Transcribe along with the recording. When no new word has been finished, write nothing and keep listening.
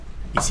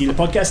Ici le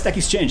podcast Stack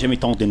Exchange,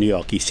 Hamilton de New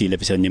York, ici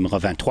l'épisode numéro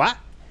 23.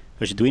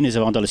 Aujourd'hui, nous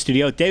avons dans le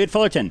studio David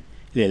Fullerton.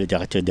 Il est le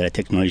directeur de la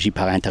technologie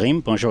par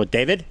intérim. Bonjour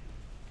David.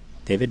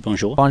 David,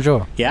 bonjour.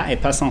 Bonjour. Yeah, et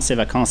passant ses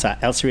vacances à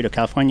El Cerrito,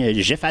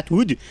 Californie, Jeff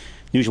Atwood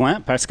nous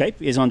joint par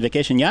Skype. He's on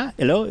vacation. Yeah,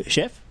 hello,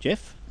 Jeff. Oui.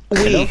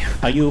 Hello.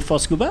 Are you for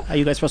scuba? Are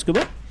you guys for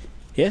scuba?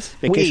 Yes,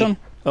 vacation? Oui.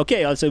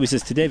 Okay, also with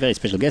us today, very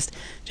special guest,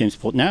 James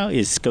Portnow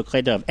is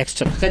co-creator of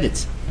Extra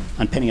Credits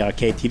on Penny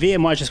Arcade TV. Et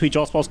moi, je suis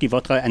George Polsky,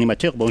 votre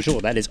animateur. Bonjour.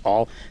 That is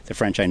all the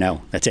French I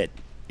know. That's it.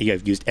 You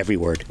have used every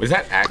word. Was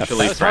that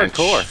actually French?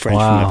 French from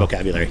my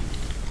vocabulary.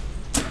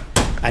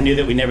 I knew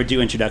that we never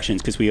do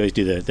introductions because we always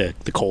do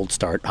the cold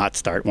start, hot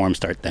start, warm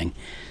start thing.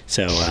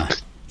 So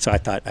I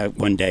thought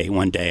one day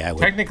I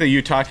would. Technically,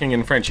 you talking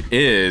in French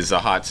is a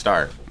hot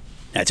start.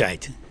 That's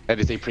right.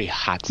 That is a pretty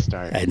hot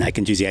start. And I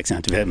can use the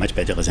accent much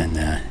better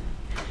than...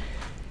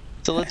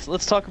 So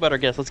let's talk about our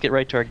guests. Let's get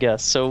right to our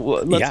guests. So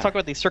let's talk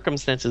about the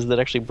circumstances that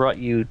actually brought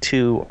you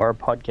to our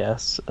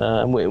podcast.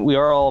 We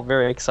are all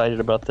very excited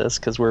about this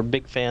because we're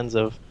big fans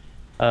of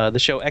the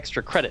show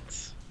Extra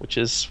Credits, which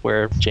is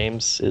where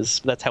James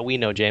is. That's how we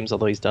know James,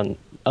 although he's done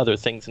other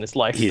things in his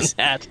life than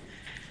that.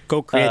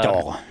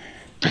 Co-creator.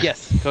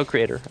 Yes,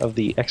 co-creator of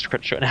the Extra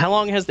Credit show. And how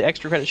long has the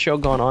Extra Credit show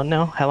gone on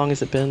now? How long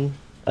has it been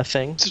a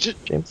thing,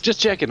 James? Just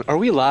checking. Are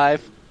we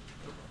live?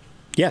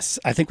 Yes,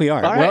 I think we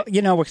are. All Well,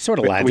 right. we're sort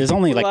of live. There's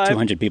only like live.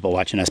 200 people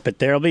watching us, but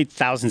there'll be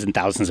thousands and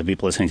thousands of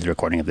people listening to the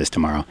recording of this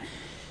tomorrow.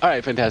 All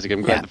right, fantastic.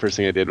 I'm glad Yeah. the first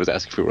thing I did was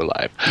ask if we were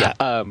live. Yeah.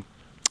 All We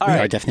are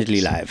right.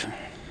 definitely live.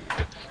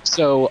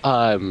 So,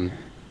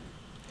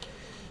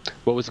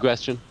 what was the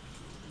question?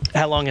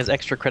 How long has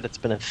Extra Credits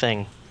been a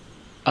thing?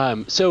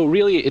 So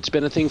really, it's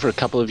been a thing for a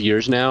couple of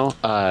years now.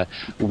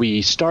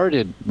 We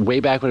started way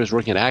back when I was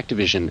working at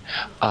Activision.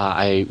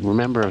 I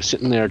remember I was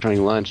sitting there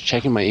during lunch,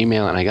 checking my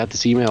email, and I got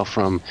this email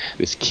from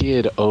this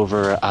kid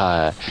over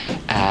at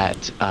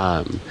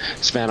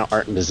Savannah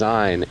Art and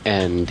Design,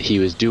 and he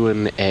was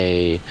doing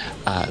a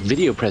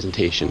video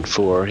presentation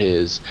for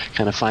his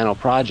kind of final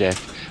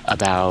project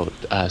about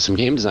some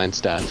game design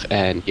stuff,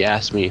 and he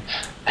asked me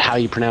how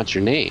you pronounce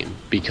your name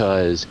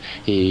because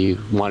he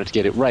wanted to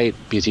get it right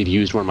because he'd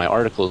used one of my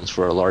articles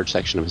for a large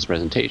section of his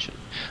presentation.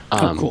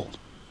 Cool.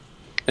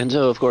 And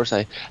so, of course,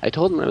 I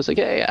told him, I was like,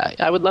 hey,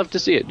 I would love to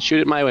see it.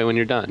 Shoot it my way when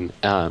you're done.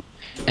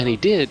 And he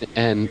did.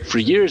 And for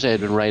years, I had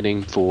been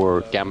writing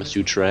for Gamma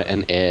Sutra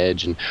and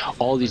Edge and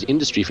all these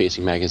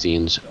industry-facing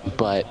magazines.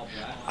 But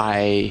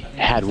I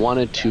had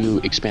wanted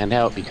to expand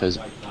out because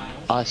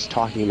us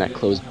talking in that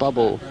closed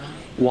bubble,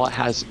 while it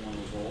has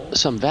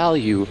some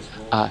value,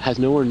 has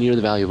nowhere near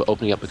the value of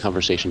opening up a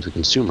conversation to the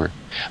consumer.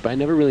 But I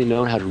never really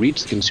known how to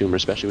reach the consumer,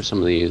 especially with some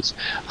of these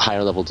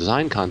higher level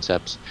design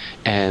concepts.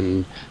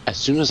 And as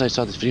soon as I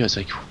saw this video, I was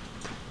like,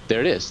 there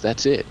it is,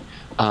 that's it.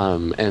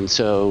 And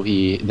so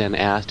he then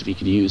asked if he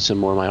could use some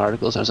more of my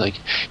articles. I was like,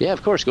 yeah,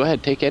 of course, go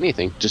ahead, take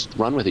anything. Just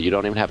run with it. You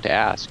don't even have to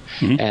ask.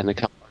 Mm-hmm. And a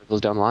couple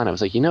articles down the line, I was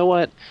like, you know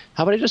what?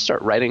 How about I just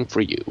start writing for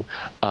you?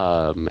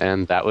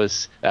 And that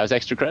was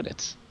Extra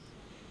Credits.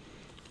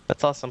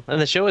 That's awesome.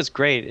 And the show is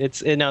great.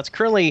 It's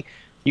currently,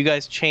 you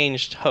guys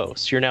changed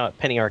hosts. You're now at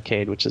Penny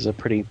Arcade, which is a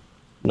pretty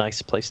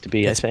nice place to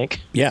be, I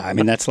think. Yeah, I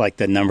mean, that's like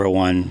the number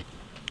one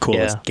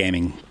coolest Yeah.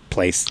 gaming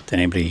place that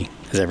anybody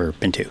has ever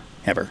been to,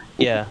 ever.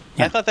 Yeah.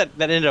 Yeah. I thought that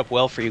ended up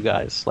well for you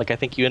guys. Like, I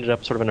think you ended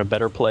up sort of in a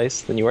better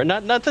place than you were.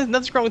 Nothing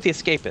wrong with The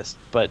Escapist,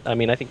 but, I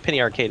mean, I think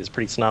Penny Arcade is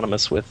pretty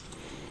synonymous with,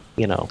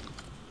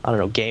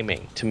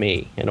 gaming to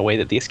me in a way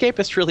that The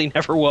Escapist really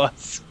never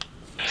was.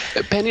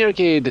 Penny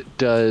Arcade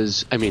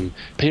is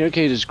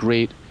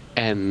great,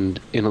 and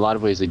in a lot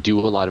of ways they do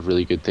a lot of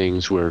really good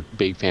things. We're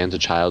big fans of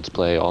Child's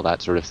Play, all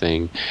that sort of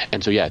thing.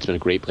 And so, yeah, it's been a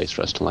great place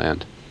for us to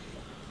land.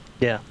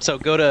 Yeah. So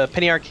go to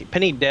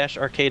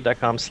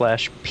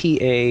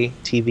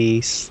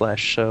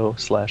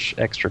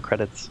penny-arcade.com/PATV/show/extra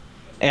credits.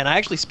 And I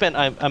actually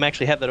I'm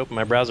actually have that open in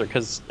my browser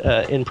because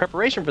in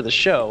preparation for the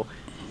show,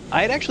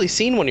 I had actually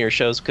seen one of your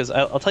shows because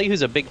I'll tell you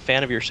who's a big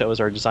fan of your show is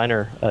our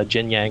designer,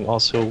 Jin Yang,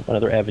 also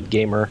another avid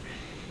gamer.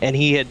 And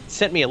he had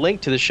sent me a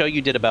link to the show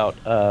you did about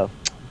the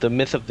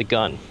myth of the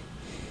gun.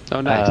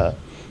 Oh, nice.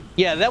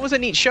 Yeah, that was a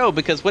neat show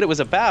because what it was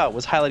about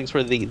was highlighting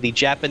sort of the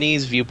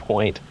Japanese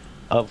viewpoint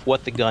of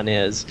what the gun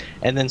is,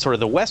 and then sort of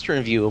the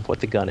Western view of what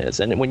the gun is.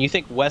 And when you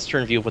think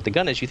Western view of what the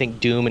gun is, you think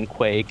Doom and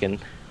Quake and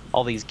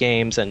all these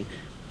games.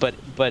 But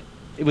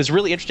it was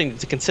really interesting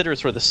to consider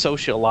sort of the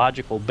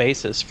sociological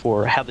basis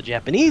for how the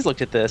Japanese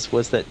looked at this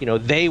was that,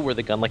 they were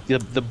the gun, like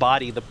the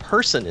body, the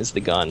person is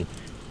the gun.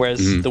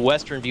 Whereas the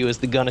Western view is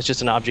the gun is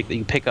just an object that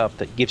you pick up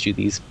that gives you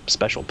these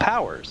special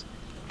powers.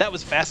 That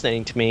was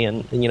fascinating to me,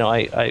 and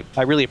I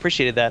really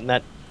appreciated that, and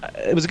that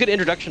it was a good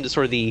introduction to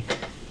sort of the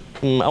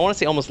I want to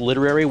say almost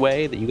literary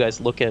way that you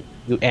guys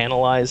you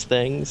analyze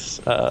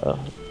things,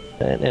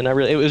 and I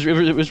really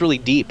it was really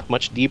deep,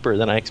 much deeper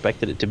than I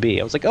expected it to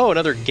be. I was like, oh,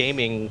 another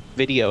gaming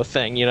video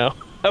thing, I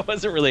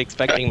wasn't really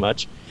expecting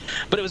much,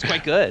 but it was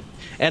quite good,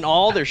 and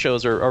all their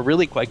shows are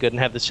really quite good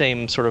and have the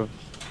same sort of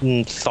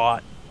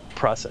thought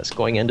process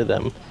going into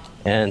them,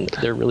 and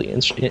they're really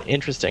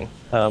interesting.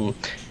 Now,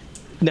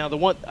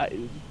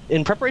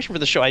 in preparation for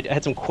the show, I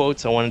had some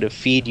quotes I wanted to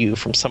feed you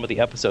from some of the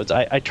episodes.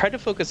 I tried to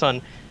focus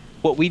on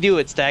what we do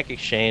at Stack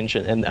Exchange,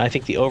 and I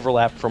think the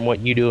overlap from what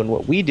you do and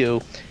what we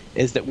do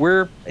is that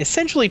we're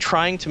essentially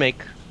trying to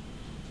make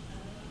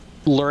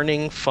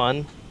learning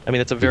fun. I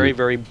mean, it's a very,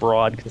 very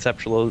broad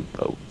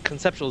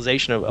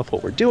conceptualization of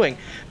what we're doing,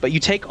 but you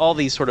take all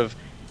these sort of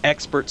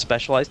expert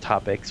specialized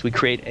topics, we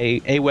create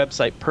a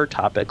website per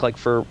topic, like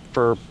for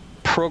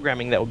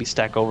programming that would be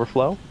Stack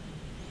Overflow,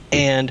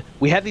 and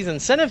we have these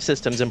incentive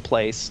systems in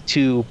place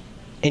to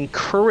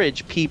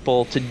encourage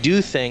people to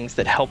do things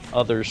that help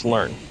others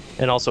learn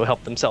and also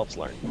help themselves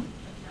learn.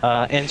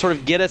 And sort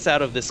of get us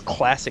out of this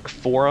classic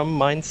forum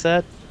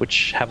mindset,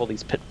 which have all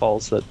these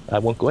pitfalls that I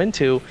won't go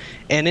into,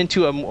 and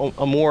into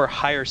a more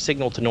higher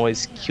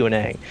signal-to-noise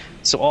Q&A.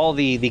 So all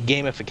the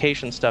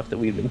gamification stuff that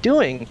we've been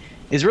doing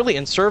is really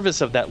in service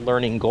of that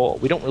learning goal.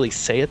 We don't really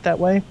say it that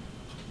way,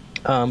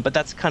 but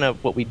that's kind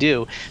of what we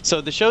do.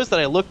 So the shows that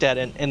I looked at,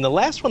 and the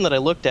last one that I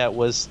looked at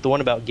was the one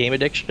about game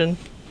addiction,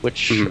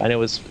 which I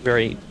know is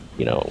very,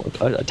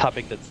 a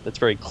topic that's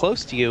very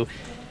close to you.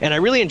 And I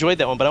really enjoyed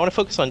that one, but I want to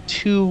focus on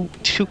two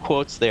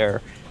quotes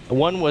there.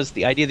 One was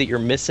the idea that you're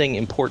missing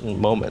important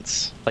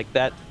moments. Like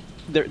that,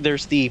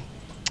 there's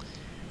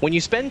when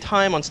you spend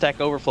time on Stack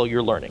Overflow,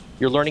 you're learning.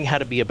 You're learning how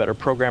to be a better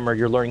programmer.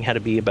 You're learning how to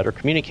be a better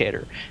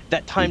communicator.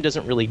 That time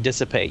doesn't really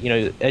dissipate.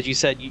 As you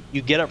said,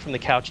 you get up from the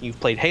couch and you've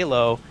played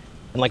Halo,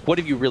 and like, what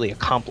have you really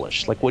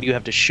accomplished? Like, what do you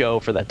have to show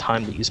for that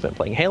time that you spent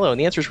playing Halo? And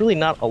the answer is really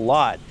not a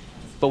lot.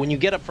 But when you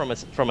get up from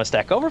a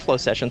Stack Overflow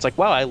session, it's like,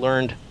 wow, I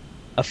learned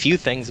a few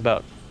things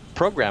about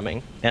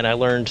programming, and I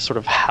learned sort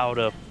of how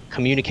to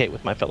communicate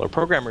with my fellow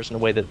programmers in a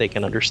way that they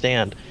can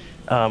understand.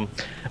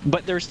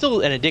 But there's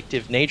still an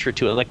addictive nature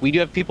to it. Like, we do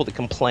have people that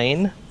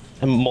complain,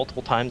 and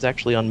multiple times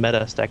actually on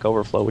Meta Stack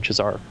Overflow, which is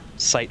our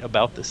site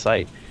about the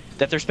site,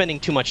 that they're spending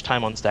too much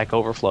time on Stack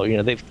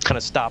Overflow. They've kind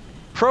of stopped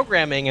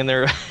programming and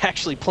they're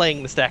actually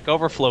playing the Stack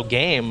Overflow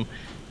game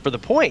for the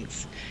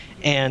points.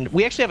 And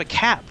we actually have a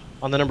cap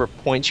on the number of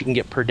points you can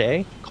get per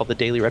day, called the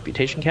daily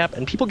reputation cap,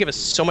 and people give us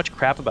so much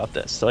crap about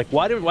this. They're like,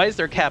 why is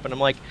there a cap? And I'm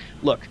like,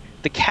 look,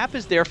 the cap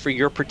is there for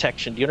your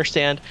protection. Do you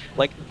understand?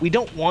 Like, we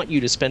don't want you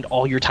to spend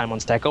all your time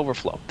on Stack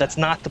Overflow. That's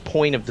not the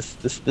point of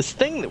this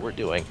thing that we're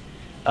doing.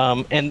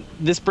 And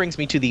this brings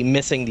me to the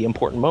missing the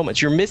important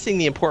moments. You're missing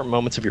the important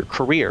moments of your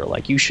career.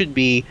 Like, you should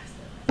be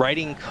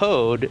writing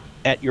code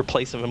at your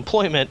place of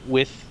employment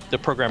with the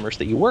programmers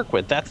that you work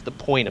with. That's the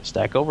point of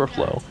Stack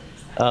Overflow.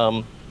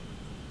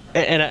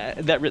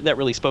 That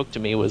really spoke to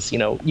me was,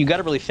 you got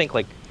to really think,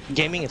 like,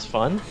 gaming is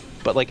fun,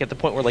 but like at the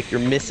point where like you're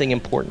missing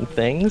important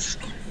things,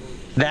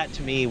 that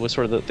to me was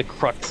sort of the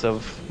crux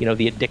of,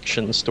 the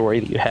addiction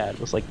story that you had,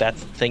 was like,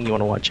 that's the thing you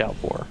want to watch out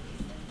for.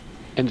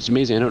 And it's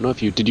amazing. I don't know if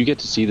did you get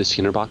to see the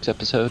Skinner Box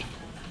episode?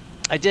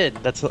 I did.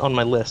 That's on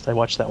my list. I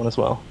watched that one as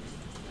well.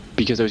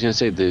 Because I was going to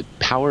say the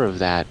power of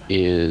that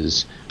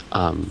is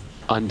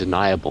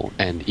undeniable,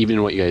 and even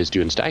in what you guys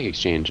do in Stack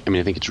Exchange,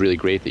 I think it's really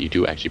great that you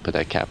do actually put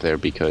that cap there,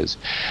 because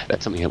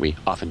that's something that we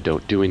often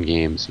don't do in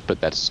games.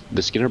 But that's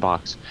the Skinner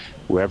Box,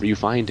 wherever you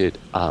find it.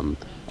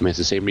 It's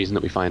the same reason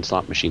that we find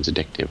slot machines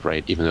addictive,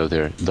 right? Even though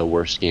they're the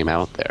worst game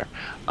out there.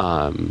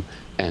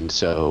 And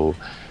so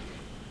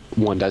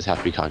one does have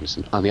to be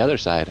cognizant. On the other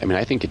side,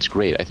 I think it's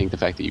great. I think the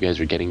fact that you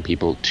guys are getting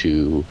people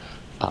to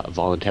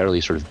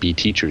voluntarily sort of be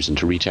teachers and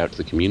to reach out to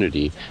the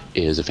community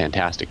is a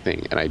fantastic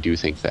thing. And I do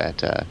think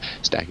that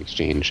Stack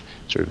Exchange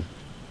sort of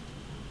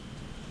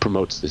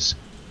promotes this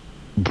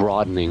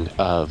broadening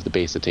of the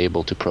base that's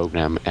able to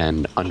program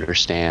and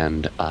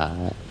understand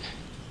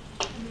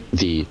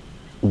the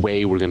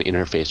way we're going to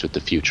interface with the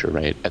future,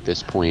 right? At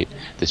this point,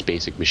 this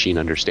basic machine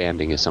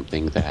understanding is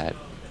something that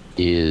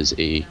is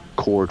a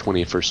core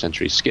 21st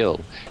century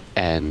skill,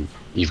 and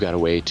you've got a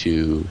way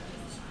to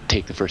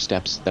take the first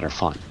steps that are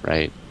fun,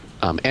 right?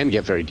 And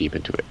get very deep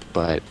into it.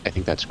 But I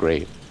think that's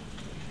great.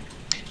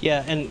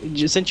 Yeah,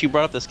 and since you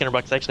brought up the Skinner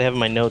Box, I actually have in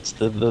my notes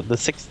the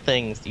 6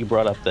 things that you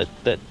brought up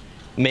that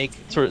make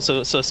sort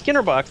of, so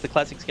Skinner Box, the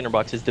classic Skinner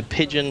Box, is the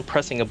pigeon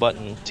pressing a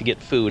button to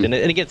get food, and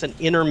it gets an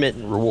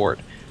intermittent reward.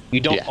 You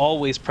don't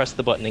always press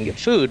the button and get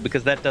food,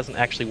 because that doesn't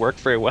actually work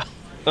very well.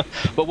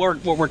 But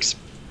what works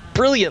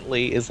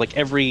brilliantly is, like,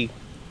 every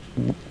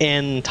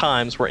n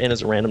times, where n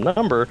is a random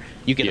number,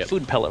 you get a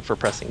food pellet for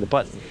pressing the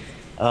button.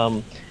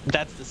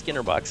 That's the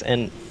Skinner Box,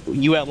 and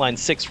you outlined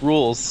 6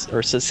 rules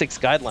or 6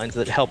 guidelines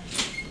that help,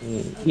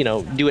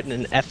 do it in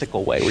an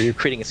ethical way, where you're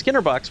creating a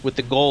Skinner Box with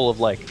the goal of,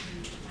 like,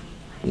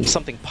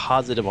 something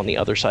positive on the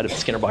other side of the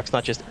Skinner Box,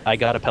 not just I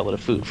got a pellet of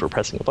food for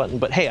pressing a button,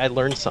 but hey, I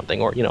learned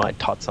something, or I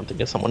taught something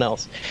to someone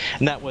else.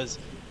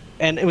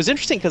 And it was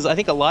interesting, because I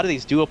think a lot of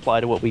these do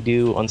apply to what we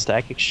do on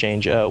Stack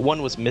Exchange.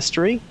 One was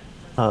mystery.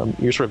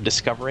 You're sort of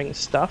discovering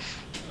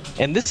stuff.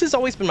 And this has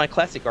always been my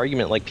classic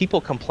argument. Like, people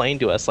complain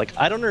to us, like,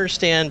 I don't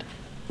understand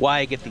why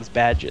I get these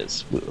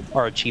badges.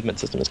 Our achievement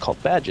system is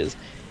called badges.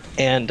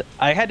 And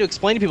I had to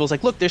explain to people, it's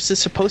like, look, this is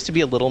supposed to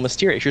be a little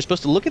mysterious. You're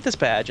supposed to look at this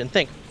badge and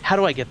think, how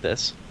do I get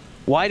this?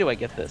 Why do I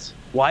get this?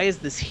 Why is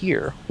this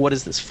here? What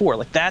is this for?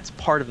 Like, that's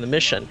part of the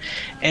mission.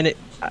 And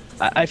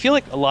I feel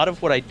like a lot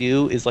of what I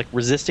do is like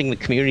resisting the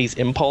community's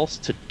impulse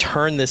to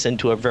turn this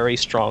into a very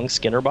strong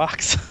Skinner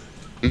box.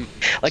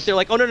 Like they're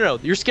like, oh no,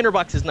 your Skinner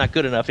box is not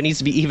good enough. It needs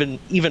to be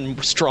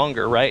even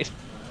stronger, right?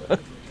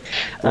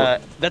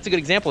 That's a good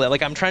example of that.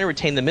 Like I'm trying to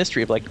retain the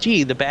mystery of like,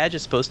 gee, the badge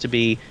is supposed to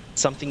be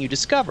something you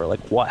discover. Like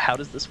what? How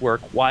does this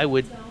work? Why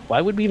would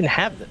we even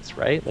have this,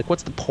 right? Like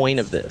what's the point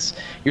of this?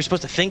 You're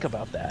supposed to think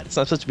about that. It's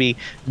not supposed to be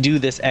do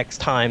this X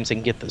times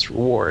and get this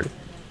reward.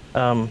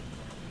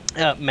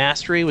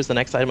 Mastery was the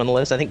next item on the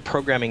list. I think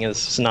programming is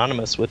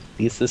synonymous with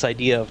this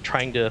idea of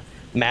trying to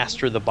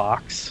master the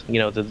box,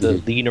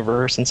 the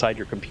universe inside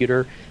your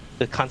computer.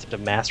 The concept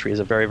of mastery is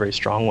a very, very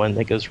strong one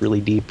that goes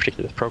really deep,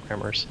 particularly with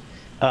programmers.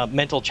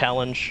 Mental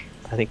challenge,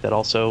 I think that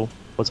also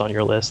was on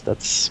your list.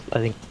 That's, I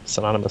think,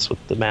 synonymous with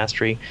the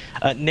mastery.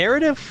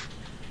 Narrative,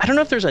 I don't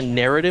know if there's a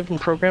narrative in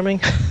programming,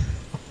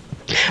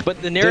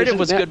 but the narrative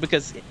was good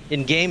because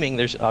in gaming,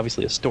 there's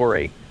obviously a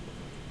story.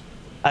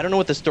 I don't know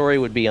what the story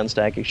would be on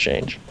Stack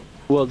Exchange.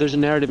 Well, there's a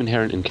narrative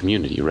inherent in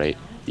community, right?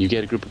 You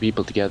get a group of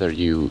people together,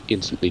 you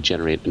instantly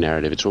generate a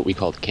narrative. It's what we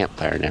call the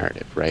campfire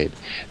narrative, right?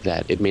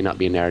 That it may not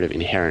be a narrative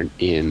inherent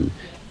in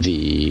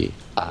the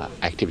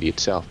activity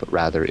itself, but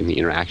rather in the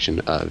interaction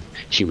of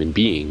human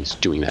beings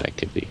doing that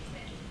activity.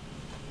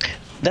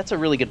 That's a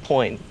really good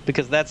point,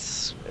 because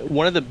that's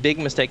one of the big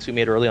mistakes we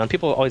made early on.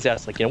 People always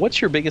ask, like,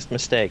 what's your biggest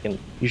mistake? And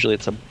usually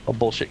it's a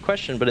bullshit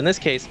question. But in this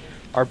case,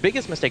 our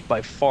biggest mistake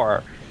by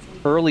far,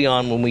 early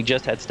on when we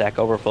just had Stack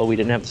Overflow, we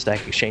didn't have the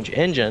Stack Exchange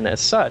engine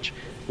as such,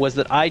 was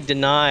that I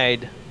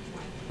denied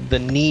the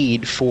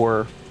need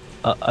for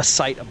a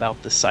site about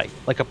the site,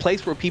 like a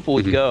place where people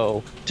would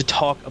go to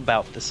talk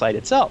about the site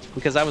itself.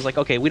 Because I was like,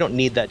 okay, we don't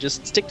need that.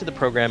 Just stick to the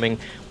programming.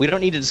 We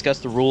don't need to discuss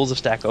the rules of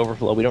Stack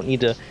Overflow. We don't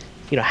need to,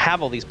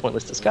 have all these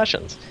pointless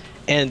discussions.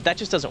 And that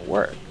just doesn't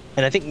work.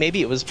 And I think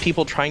maybe it was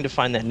people trying to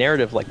find that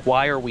narrative, like,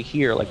 why are we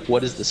here? Like,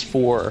 what is this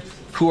for?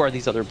 Who are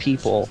these other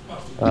people?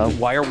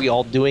 Why are we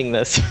all doing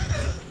this?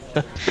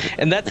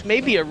 And that's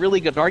maybe a really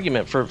good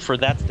argument for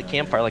that's the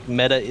campfire. Like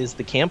meta is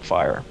the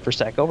campfire for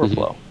Stack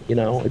Overflow.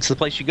 It's the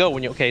place you go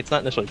when it's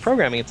not necessarily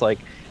programming. It's like,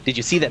 did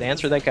you see that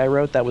answer that guy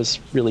wrote? That was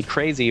really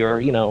crazy. Or,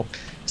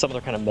 some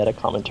other kind of meta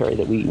commentary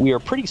that we are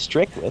pretty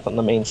strict with on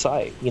the main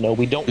site.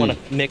 We don't want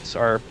to mix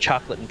our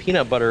chocolate and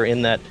peanut butter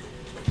in that,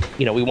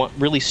 we want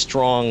really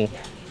strong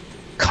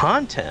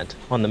content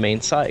on the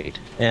main site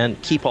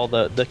and keep all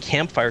the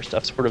campfire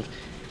stuff sort of.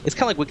 It's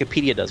kind of like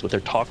Wikipedia does with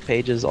their talk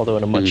pages, although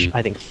in a much,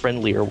 I think,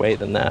 friendlier way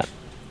than that.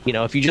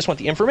 If you just want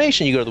the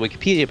information, you go to the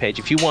Wikipedia page.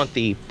 If you want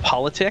the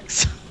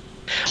politics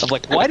of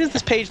like, why does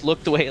this page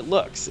look the way it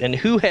looks, and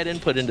who had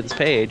input into this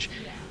page,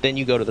 then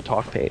you go to the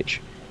talk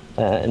page.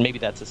 And maybe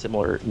that's a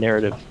similar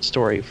narrative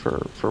story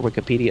for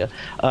Wikipedia.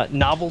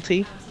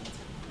 Novelty,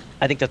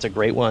 I think that's a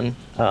great one.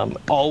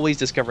 Always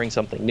discovering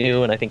something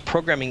new, and I think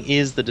programming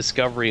is the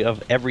discovery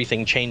of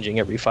everything changing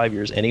every 5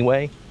 years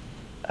anyway.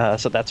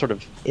 So that's sort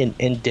of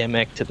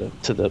endemic to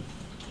the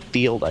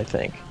field, I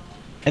think.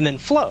 And then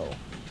flow.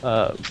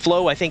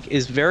 Flow, I think,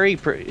 is very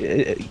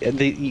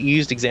the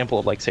used example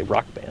of, like, say,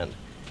 Rock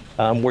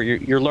Band, where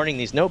you're learning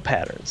these note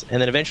patterns,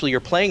 and then eventually you're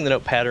playing the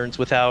note patterns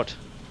without.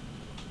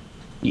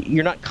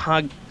 You're not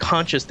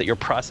conscious that you're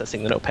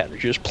processing the note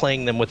patterns. You're just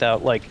playing them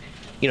without, like,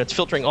 it's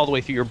filtering all the way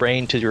through your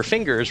brain to your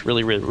fingers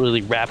really, really,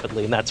 really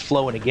rapidly, and that's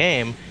flow in a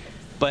game.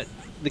 But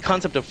the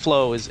concept of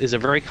flow is a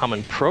very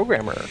common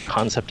programmer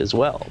concept as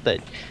well, that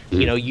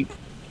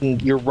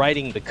you're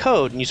writing the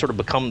code and you sort of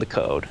become the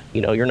code.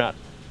 You're not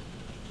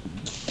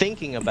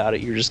thinking about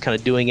it, you're just kind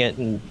of doing it,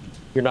 and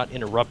you're not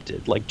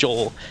interrupted. Like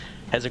Joel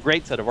has a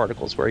great set of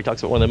articles where he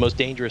talks about one of the most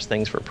dangerous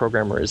things for a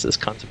programmer is this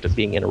concept of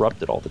being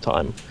interrupted all the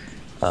time,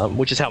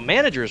 which is how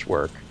managers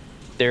work.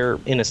 They're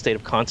in a state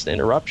of constant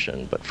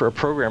interruption, but for a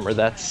programmer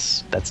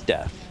that's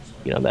death.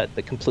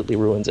 That completely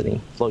ruins any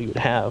flow you would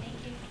have.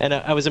 And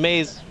I was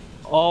amazed.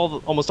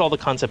 Almost all the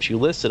concepts you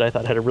listed, I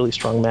thought, had a really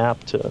strong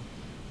map to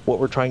what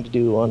we're trying to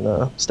do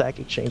on Stack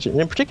Exchange,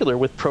 and in particular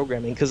with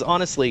programming. Because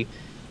honestly,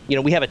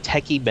 we have a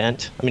techie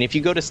bent. I mean, if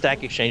you go to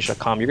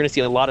stackexchange.com, you're going to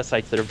see a lot of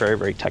sites that are very,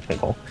 very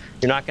technical.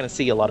 You're not going to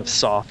see a lot of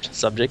soft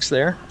subjects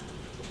there.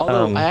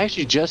 Although I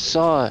actually just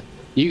saw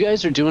you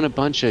guys are doing a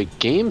bunch of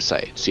game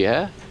sites,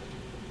 yeah?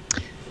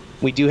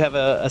 We do have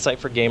a site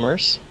for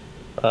gamers,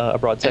 a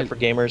broad site for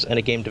gamers, and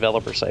a game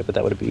developer site, but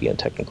that would be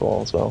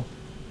technical as well.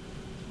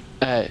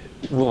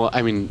 Well,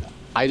 I mean,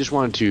 I just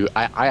wanted to.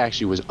 I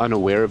actually was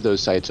unaware of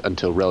those sites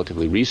until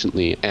relatively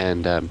recently,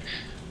 and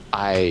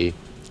I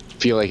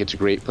feel like it's a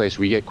great place.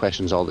 We get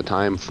questions all the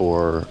time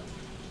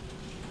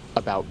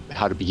about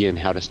how to begin,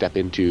 how to step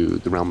into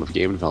the realm of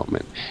game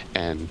development,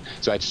 and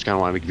so I just kind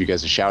of wanted to give you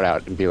guys a shout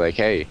out and be like,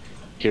 hey,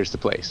 here's the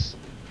place.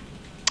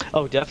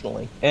 Oh,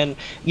 definitely. And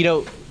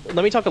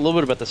let me talk a little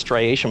bit about the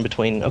striation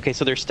between,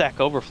 so there's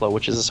Stack Overflow,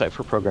 which is a site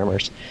for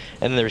programmers,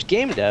 and then there's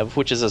Game Dev,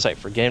 which is a site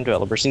for game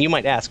developers. And you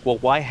might ask, well,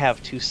 why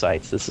have two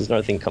sites? This is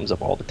another thing that comes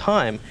up all the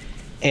time.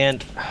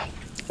 And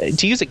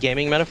to use a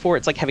gaming metaphor,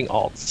 it's like having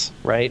alts,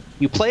 right?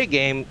 You play a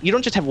game, you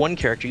don't just have one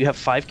character, you have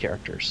 5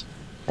 characters.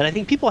 And I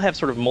think people have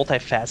sort of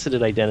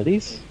multifaceted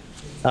identities.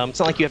 It's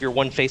not like you have your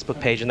one Facebook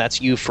page and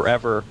that's you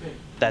forever.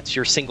 That's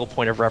your single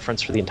point of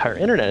reference for the entire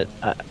internet.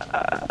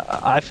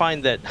 I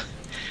find that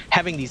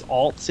having these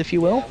alts, if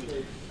you will,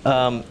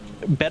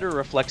 better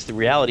reflects the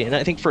reality. And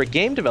I think for a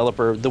game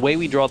developer, the way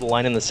we draw the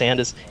line in the sand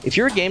is, if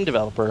you're a game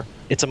developer,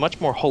 it's a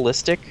much more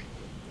holistic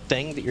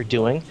thing that you're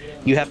doing.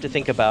 You have to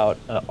think about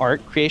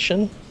art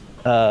creation.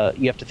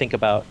 You have to think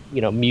about,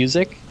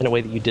 music in a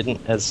way that you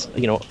didn't as,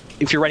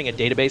 if you're writing a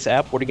database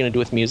app, what are you going to do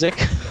with music?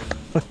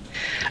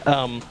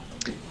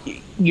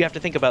 You have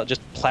to think about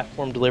just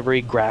platform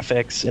delivery,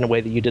 graphics in a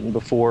way that you didn't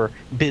before,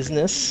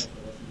 business,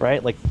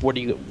 right? Like, how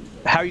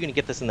are you going to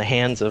get this in the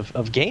hands of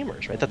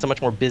gamers, right? That's a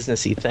much more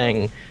businessy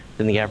thing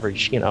than the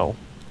average,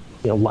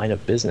 line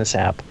of business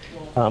app.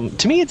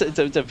 To me,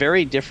 it's a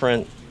very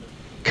different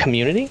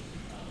community,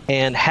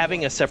 and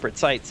having a separate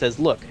site says,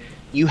 look,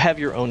 you have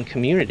your own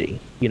community,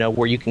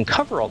 where you can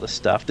cover all this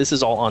stuff. This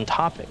is all on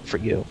topic for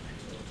you.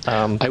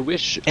 I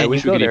wish we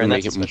could even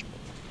make it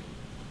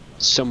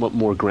somewhat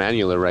more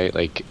granular, right?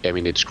 Like, I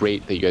mean, it's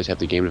great that you guys have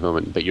the game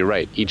development, but you're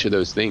right. Each of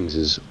those things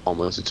is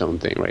almost its own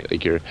thing, right?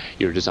 Like your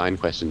design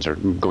questions are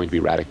going to be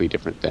radically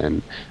different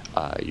than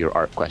your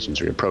art questions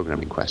or your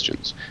programming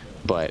questions.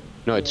 But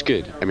no, it's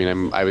good. I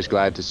mean, I was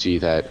glad to see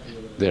that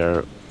there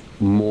are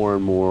more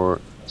and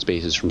more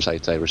spaces from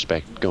sites I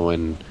respect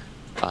going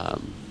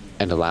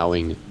and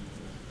allowing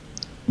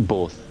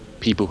both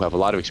people who have a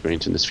lot of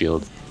experience in this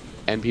field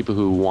and people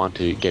who want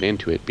to get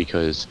into it,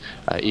 because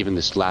even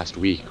this last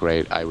week,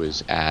 right, I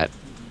was at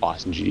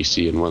Austin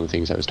GDC, and one of the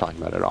things I was talking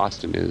about at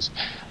Austin is,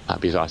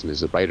 because Austin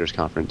is the writers'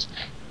 conference,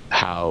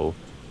 how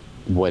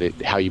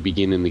you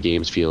begin in the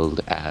games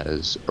field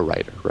as a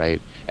writer, right?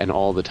 And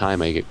all the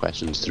time I get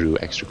questions through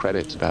extra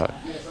credits about,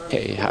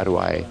 hey, how do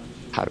I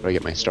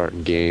get my start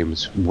in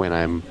games?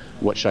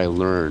 What should I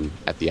learn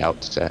at the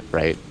outset,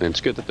 right? And it's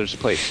good that there's a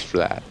place for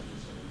that.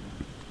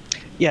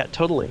 Yeah,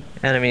 totally.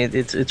 And I mean,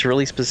 it's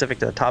really specific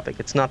to the topic.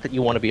 It's not that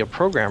you want to be a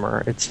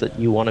programmer, it's that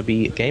you want to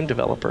be a game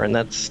developer, and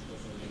that's,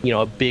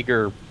 a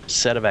bigger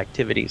set of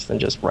activities than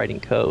just writing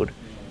code.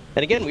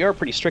 And again, we are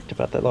pretty strict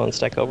about that on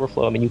Stack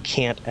Overflow. I mean, you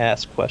can't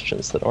ask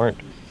questions that aren't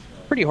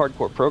pretty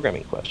hardcore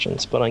programming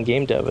questions, but on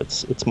game dev,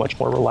 it's much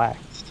more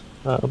relaxed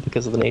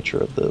because of the nature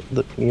of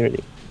the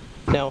community.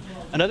 Now,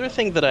 another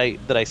thing that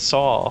I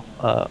saw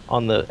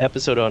on the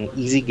episode on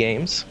easy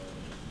games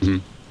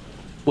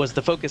was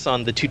the focus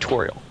on the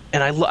tutorial.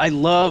 And I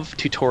love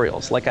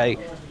tutorials.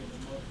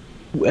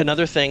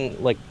 Another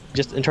thing, like,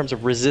 just in terms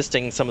of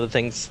resisting some of the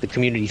things the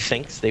community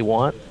thinks they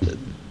want,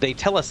 they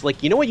tell us,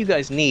 like, what you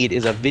guys need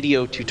is a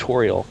video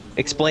tutorial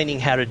explaining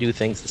how to do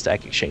things the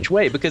Stack Exchange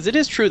way. Because it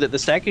is true that the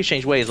Stack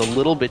Exchange way is a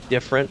little bit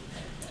different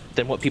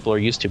than what people are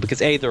used to.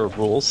 Because A, there are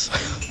rules.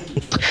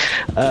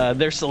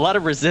 There's a lot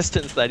of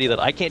resistance to the idea that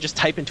I can't just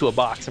type into a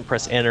box and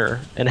press enter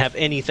and have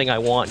anything I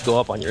want go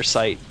up on your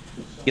site.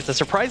 It's a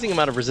surprising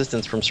amount of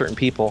resistance from certain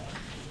people.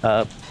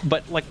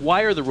 But, like,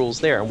 why are the rules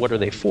there and what are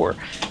they for?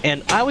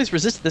 And I always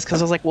resisted this because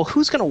I was like, well,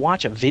 who's going to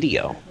watch a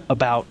video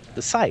about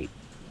the site?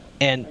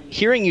 And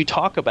hearing you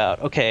talk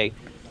about, okay,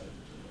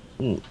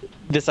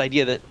 this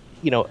idea that,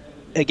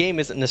 a game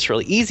isn't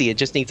necessarily easy, it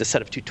just needs a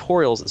set of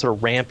tutorials that sort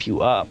of ramp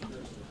you up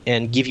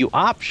and give you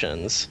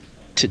options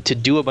to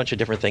do a bunch of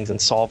different things and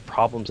solve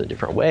problems in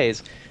different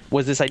ways,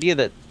 was this idea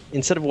that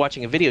instead of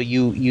watching a video,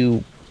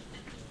 you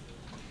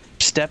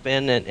step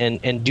in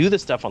and do the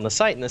stuff on the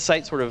site, and the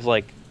site sort of,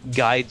 like,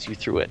 guides you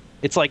through it.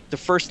 It's like the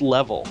first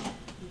level,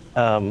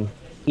 in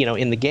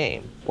the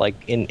game. Like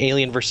in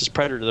Alien versus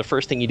Predator, the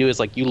first thing you do is,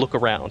 like, you look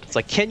around. It's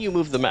like, can you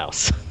move the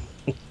mouse?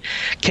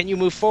 Can you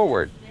move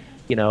forward?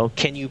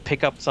 Can you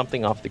pick up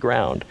something off the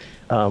ground?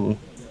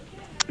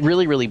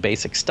 Really, really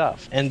basic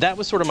stuff. And that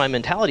was sort of my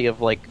mentality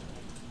of, like,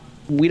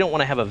 we don't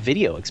want to have a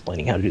video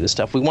explaining how to do this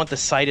stuff. We want the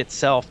site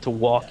itself to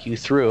walk you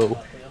through,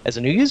 as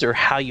a new user,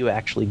 how you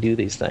actually do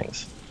these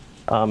things.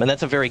 And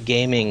that's a very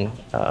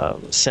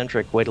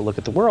gaming-centric way to look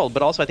at the world,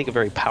 but also I think a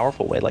very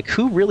powerful way. Like,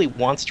 who really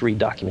wants to read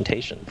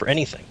documentation for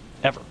anything,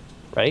 ever,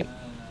 right?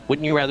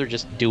 Wouldn't you rather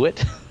just do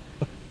it?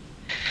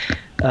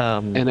 I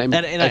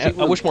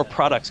wish more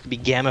products could be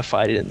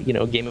gamified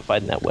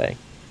in that way.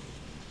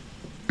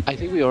 I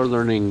think we are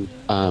learning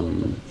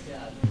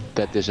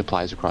that this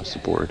applies across the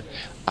board.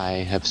 I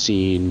have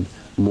seen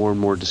more and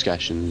more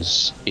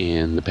discussions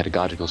in the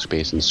pedagogical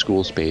space and the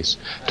school space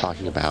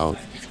talking about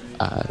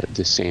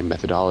the same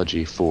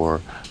methodology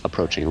for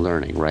approaching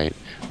learning, right?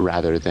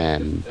 Rather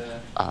than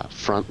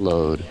front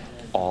load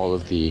all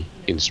of the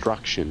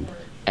instruction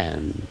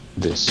and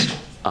this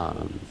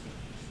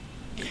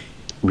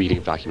reading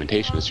of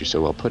documentation, as you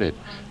so well put it,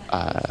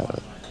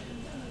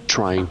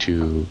 trying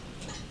to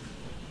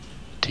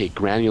take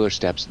granular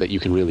steps that you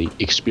can really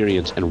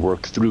experience and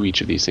work through each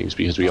of these things,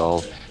 because we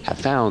all have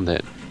found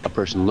that a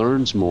person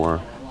learns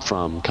more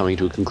from coming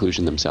to a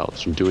conclusion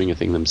themselves, from doing a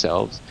thing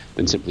themselves,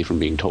 than simply from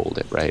being told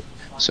it, right?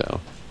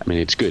 So, I mean,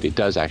 it's good. It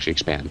does actually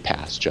expand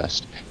past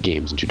just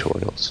games and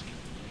tutorials.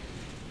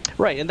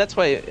 Right, and that's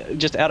why,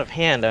 just out of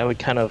hand, I would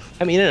kind of,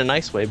 in a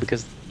nice way,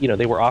 because,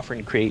 they were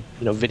offering to create,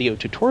 video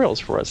tutorials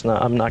for us. Now,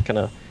 I'm not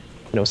going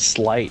to,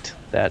 slight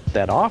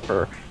that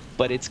offer.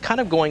 but it's kind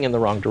of going in the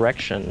wrong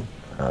direction.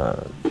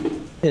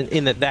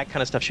 In that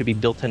kind of stuff should be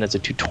built in as a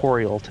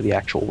tutorial to the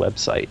actual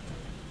website.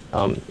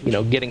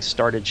 Getting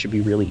started should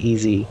be really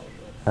easy,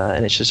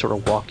 and it should sort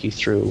of walk you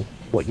through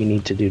what you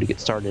need to do to get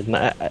started. And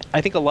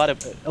I think a lot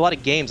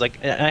of games, like,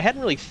 and I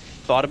hadn't really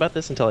thought about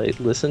this until I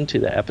listened to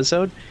the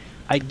episode.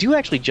 I do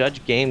actually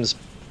judge games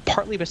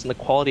partly based on the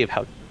quality of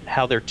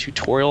how their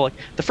tutorial. Like,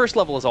 the first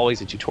level is always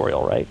a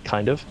tutorial, right?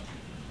 Kind of.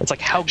 It's like,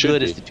 how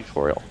good is the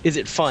tutorial? Is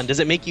it fun? Does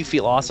it make you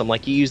feel awesome?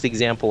 Like, you used the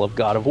example of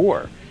God of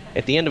War.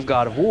 At the end of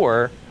God of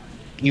War,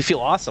 you feel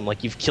awesome,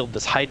 like you've killed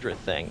this Hydra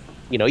thing.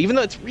 Even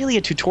though it's really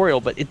a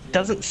tutorial, but it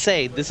doesn't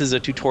say this is a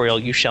tutorial,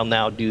 you shall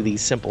now do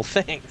these simple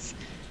things.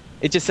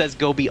 It just says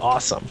go be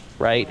awesome,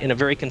 right? In a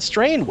very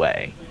constrained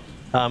way.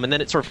 And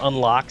then it sort of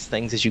unlocks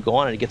things as you go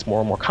on, and it gets more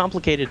and more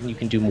complicated, and you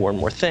can do more and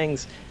more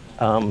things.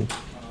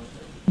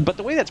 But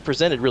the way that's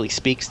presented really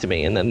speaks to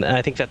me, and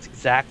I think that's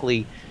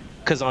exactly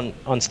because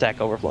on Stack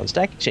Overflow and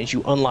Stack Exchange,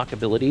 you unlock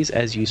abilities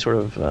as you sort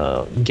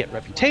of get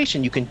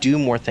reputation. You can do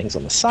more things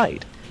on the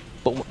site.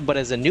 But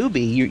as a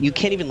newbie, you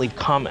can't even leave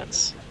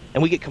comments.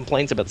 And we get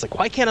complaints about it. It's like,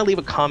 why can't I leave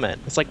a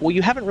comment? It's like, well,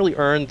 you haven't really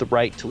earned the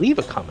right to leave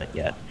a comment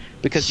yet,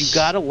 because you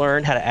got to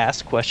learn how to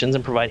ask questions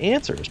and provide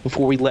answers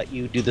before we let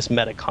you do this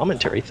meta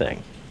commentary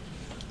thing.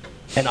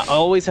 And I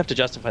always have to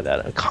justify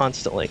that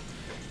constantly.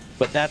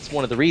 But that's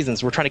one of the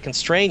reasons we're trying to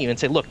constrain you and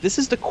say, look, this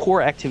is the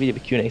core activity of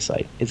a Q&A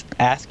site, is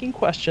asking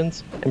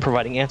questions and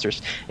providing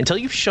answers. Until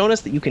you've shown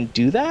us that you can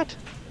do that,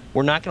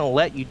 we're not going to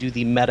let you do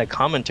the meta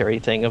commentary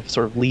thing of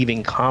sort of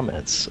leaving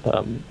comments.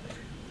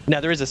 Now,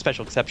 there is a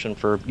special exception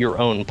for your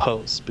own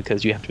posts,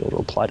 because you have to be able to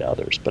reply to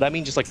others. But I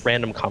mean just like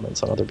random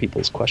comments on other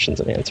people's questions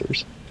and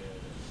answers.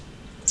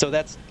 So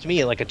that's, to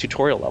me, like a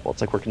tutorial level.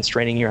 It's like we're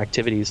constraining your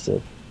activities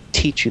to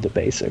teach you the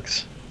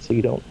basics so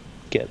you don't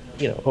get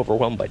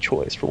overwhelmed by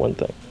choice, for one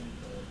thing.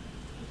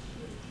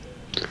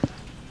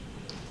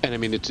 And I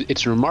mean,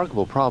 it's a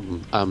remarkable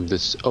problem.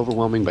 This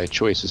overwhelming by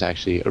choice is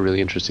actually a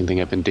really interesting thing.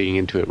 I've been digging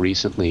into it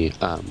recently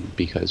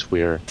because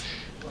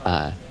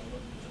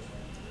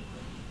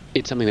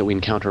it's something that we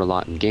encounter a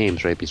lot in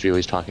games, right? Because we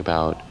always talk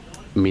about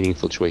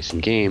meaningful choice in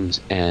games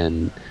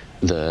and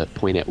the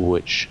point at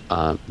which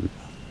a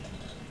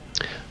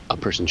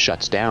person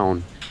shuts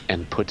down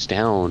and puts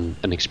down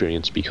an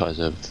experience because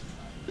of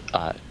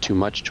too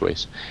much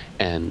choice.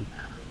 And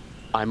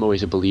I'm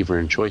always a believer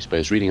in choice, but I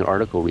was reading an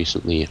article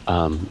recently,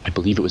 I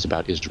believe it was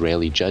about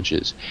Israeli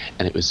judges,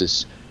 and it was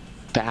this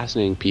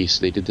fascinating piece.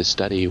 They did this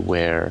study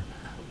where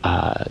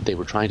they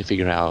were trying to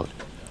figure out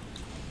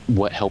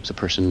what helps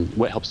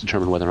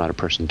determine whether or not a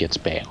person gets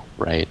bail,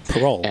 right?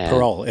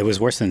 Parole. It was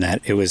worse than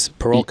that. It was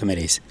parole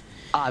committees.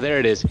 There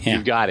it is. Yeah.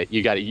 You got it.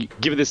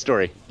 Give it this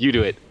story. You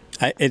do it.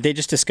 They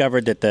just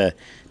discovered that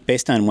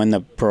based on when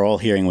the parole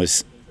hearing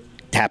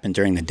happened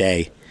during the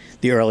day,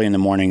 the earlier in the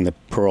morning the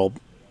parole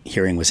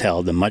hearing was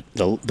held,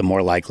 the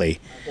more likely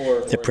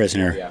the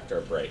prisoner. Or after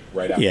a break,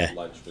 right after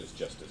lunch was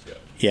just as good.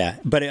 Yeah,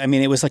 but I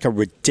mean, it was like a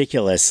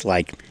ridiculous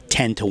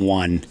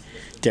 10-to-1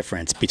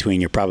 difference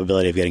between your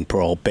probability of getting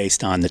parole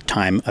based on the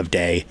time of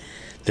day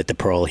that the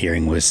parole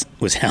hearing was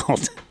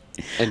held.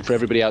 And for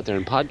everybody out there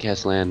in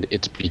podcast land,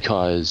 it's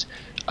because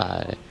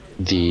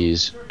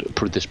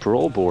this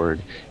parole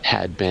board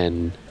had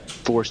been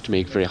forced to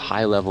make very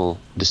high-level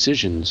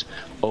decisions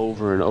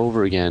over and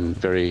over again,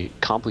 very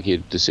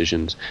complicated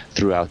decisions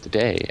throughout the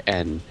day.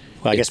 And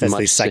well, I guess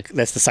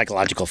that's the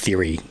psychological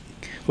theory,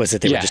 was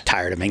that they were just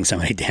tired of making so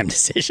many damn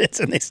decisions,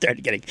 and they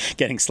started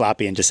getting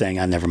sloppy and just saying,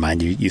 "Oh, never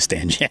mind, you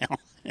stay in jail."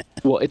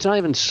 Well, it's not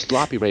even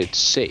sloppy, right? It's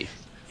safe,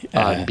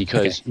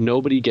 because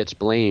nobody gets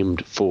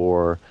blamed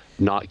for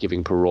not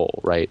giving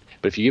parole, right?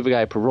 But if you give a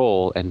guy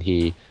parole and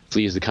he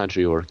flees the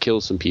country or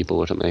kills some people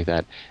or something like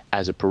that,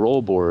 as a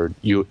parole board,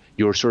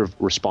 you're sort of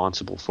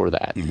responsible for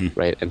that,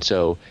 right? And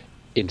so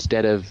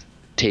instead of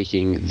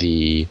making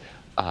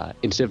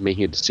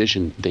a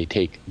decision, they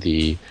take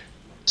the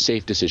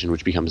safe decision,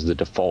 which becomes the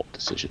default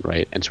decision,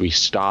 right? And so we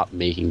stop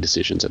making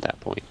decisions at that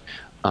point.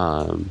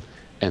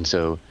 And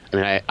so, I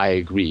mean, I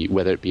agree,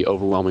 whether it be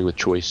overwhelming with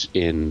choice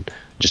in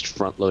just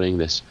front-loading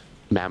this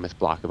mammoth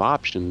block of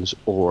options,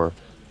 or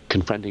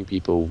confronting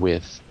people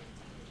with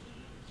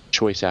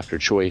choice after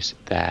choice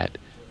that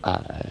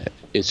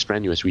is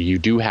strenuous. You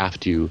do have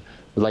to,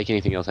 like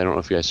anything else, I don't know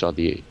if you guys saw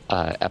the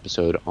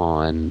episode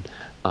on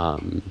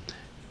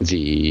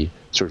the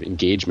sort of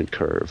engagement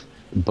curve,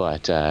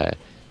 but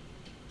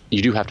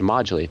you do have to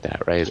modulate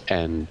that, right?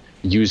 And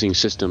using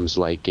systems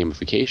like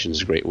gamification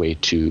is a great way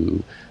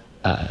to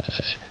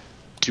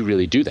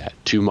really do that,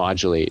 to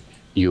modulate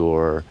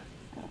your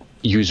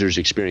user's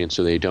experience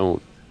so they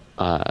don't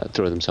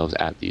throw themselves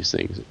at these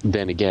things.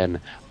 Then again,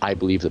 I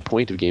believe the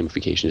point of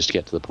gamification is to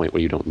get to the point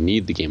where you don't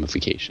need the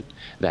gamification,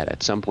 that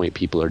at some point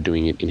people are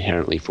doing it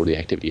inherently for the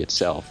activity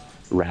itself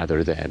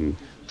rather than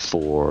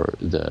for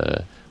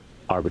the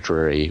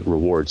arbitrary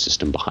reward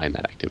system behind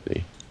that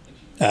activity.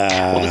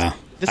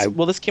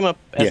 This came up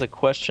as a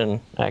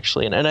question,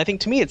 actually, and I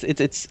think to me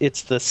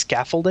it's the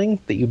scaffolding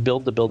that you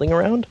build the building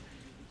around.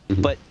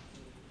 Mm-hmm. But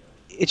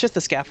it's just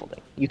the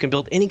scaffolding. You can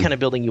build any kind of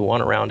building you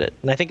want around it.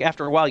 And I think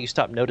after a while you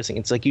stop noticing.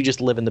 It's like you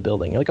just live in the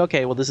building. You're like,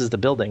 okay, well, this is the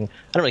building.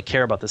 I don't really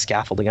care about the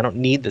scaffolding. I don't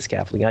need the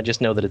scaffolding. I just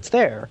know that it's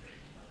there.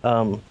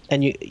 And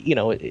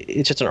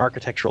it's just an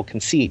architectural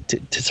conceit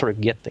to sort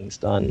of get things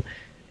done.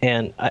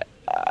 And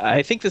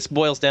I think this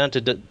boils down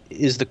to,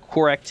 is the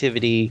core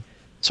activity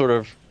sort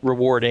of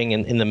rewarding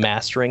in the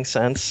mastering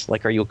sense?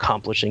 Like, are you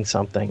accomplishing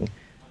something?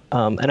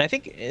 And I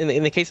think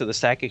in the case of the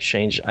Stack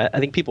Exchange, I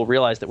think people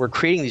realize that we're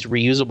creating these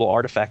reusable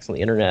artifacts on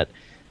the internet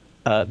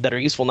that are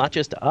useful not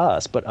just to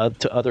us, but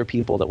to other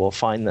people that will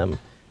find them.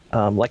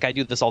 Like I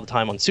do this all the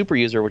time on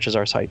Superuser, which is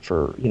our site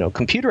for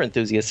computer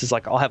enthusiasts. Is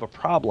like I'll have a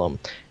problem,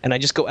 and I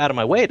just go out of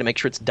my way to make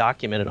sure it's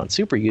documented on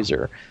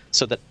Superuser,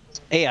 so that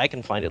A, I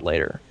can find it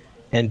later,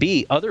 and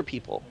B, other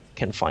people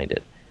can find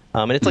it.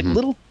 And it's like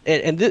little,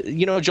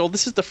 Joel,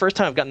 this is the first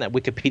time I've gotten that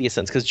Wikipedia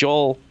sense, because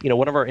Joel,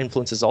 one of our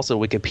influences is also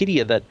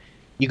Wikipedia, that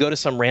you go to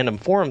some random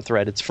forum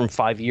thread, it's from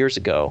 5 years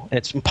ago, and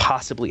it's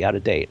impossibly out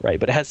of date, right?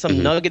 But it has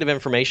some nugget of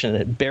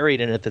information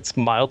buried in it that's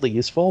mildly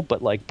useful,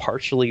 but like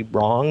partially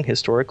wrong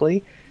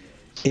historically.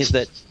 Is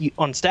that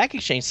on Stack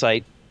Exchange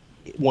site,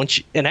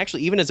 and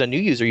actually even as a new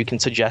user, you can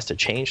suggest a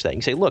change that. You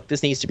can say, look,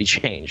 this needs to be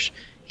changed.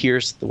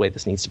 Here's the way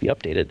this needs to be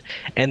updated.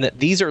 And that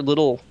these are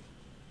little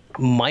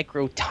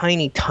micro,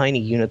 tiny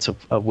units of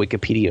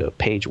Wikipedia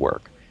page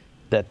work,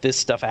 that this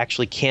stuff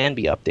actually can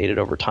be updated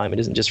over time. It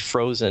isn't just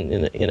frozen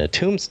in a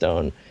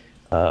tombstone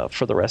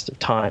for the rest of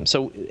time.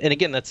 So, and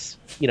again, that's,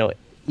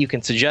 you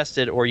can suggest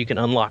it, or you can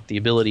unlock the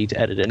ability to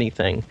edit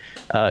anything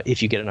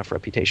if you get enough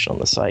reputation on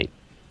the site.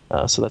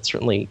 So that's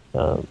certainly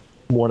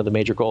one of the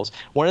major goals.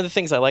 One of the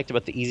things I liked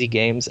about the Easy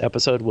Games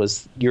episode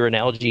was your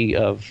analogy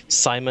of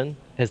Simon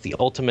as the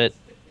ultimate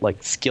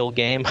skill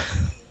game.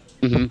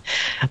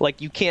 Like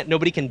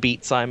nobody can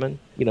beat Simon.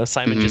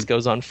 Simon just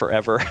goes on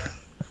forever.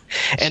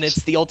 And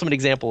it's the ultimate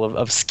example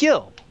of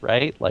skill,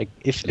 right? Like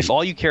if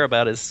all you care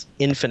about is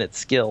infinite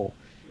skill,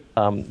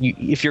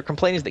 if your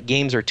complaint is that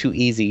games are too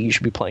easy, you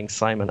should be playing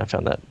Simon. I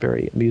found that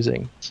very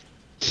amusing.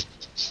 I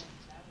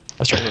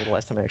was trying to remember the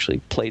last time I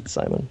actually played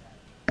Simon.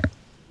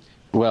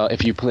 Well,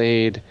 if you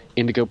played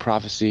Indigo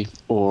Prophecy,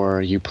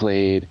 or you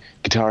played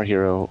Guitar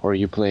Hero, or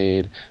you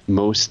played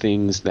most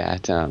things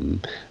that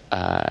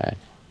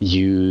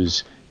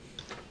use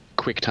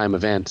QuickTime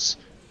events,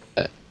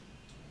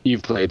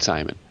 you've played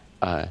Simon.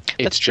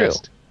 That's true.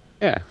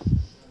 Yeah.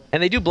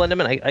 And they do blend them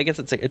in. I guess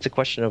it's a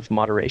question of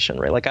moderation,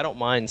 right? Like, I don't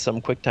mind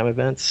some QuickTime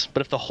events, but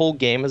if the whole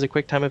game is a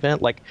QuickTime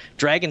event, like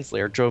Dragon's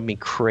Lair drove me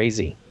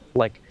crazy.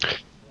 Like,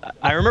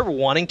 I remember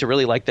wanting to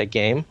really like that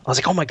game. I was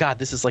like, oh my God,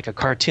 this is like a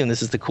cartoon.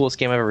 This is the coolest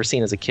game I've ever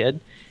seen as a kid.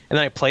 And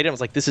then I played it, and I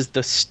was like, this is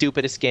the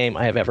stupidest game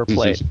I have ever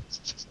played.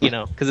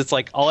 Because it's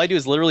like, all I do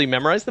is literally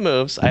memorize the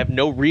moves. I have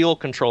no real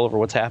control over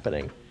what's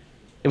happening.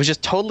 It was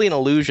just totally an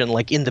illusion,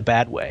 like in the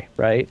bad way,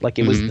 right? Like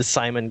it was the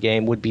Simon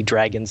game would be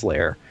Dragon's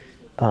Lair.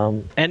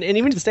 And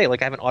even to this day,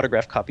 like I have an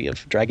autographed copy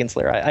of Dragon's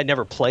Lair. I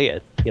never play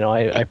it. I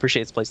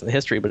appreciate its place in the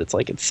history, but it's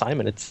like it's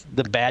Simon. It's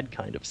the bad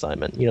kind of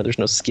Simon. There's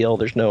no skill.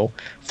 There's no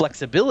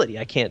flexibility.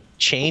 I can't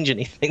change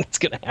anything that's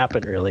going to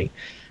happen, really.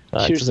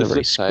 Here's the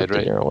flip side,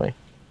 right? Way.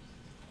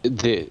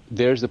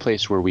 There's the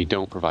place where we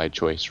don't provide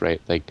choice,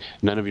 right? Like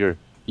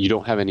you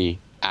don't have any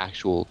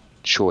actual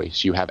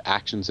choice. You have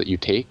actions that you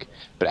take,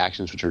 but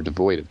actions which are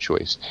devoid of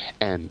choice.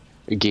 And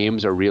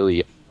games are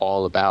really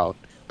all about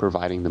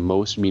providing the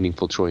most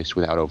meaningful choice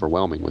without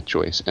overwhelming with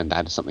choice, and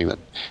that is something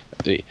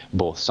that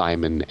both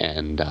Simon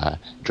and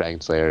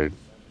Dragon's Lair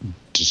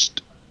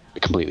just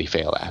completely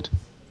fail at.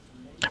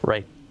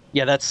 Right.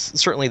 Yeah, that's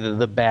certainly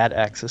the bad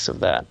axis of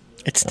that.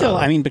 It's still,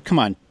 but come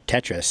on,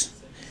 Tetris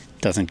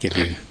doesn't give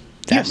you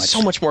that have much.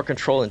 So much more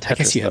control in Tetris. I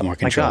guess you have more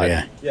control,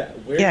 yeah. Yeah,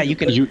 where you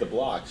can use the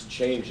blocks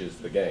changes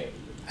the game.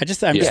 I'm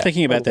just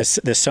thinking about this.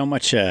 There's so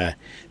much,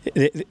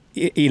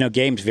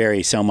 games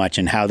vary so much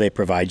in how they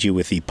provide you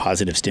with the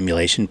positive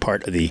stimulation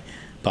part of the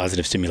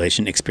positive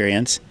stimulation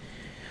experience,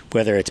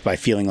 whether it's by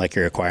feeling like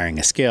you're acquiring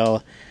a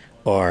skill,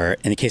 or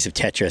in the case of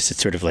Tetris,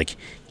 it's sort of like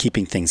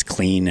keeping things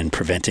clean and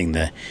preventing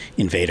the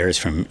invaders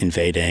from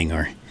invading,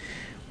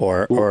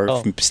 or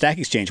from Stack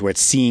Exchange, where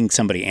it's seeing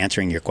somebody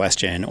answering your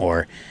question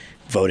or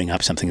voting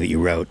up something that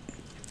you wrote.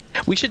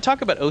 We should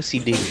talk about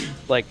OCD,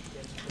 like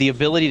the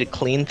ability to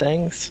clean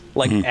things.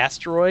 Like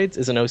Asteroids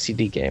is an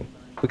OCD game,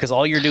 because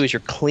all you're doing is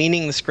you're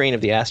cleaning the screen of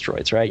the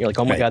asteroids, right? You're like,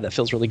 oh my God, that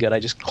feels really good. I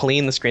just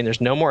clean the screen.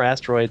 There's no more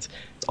asteroids.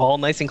 It's all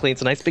nice and clean.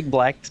 It's a nice big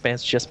black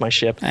expanse, just my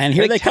ship. And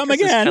here they come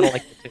again.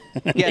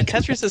 And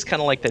Tetris is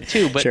kind of like that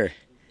too. But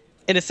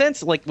in a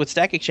sense, like with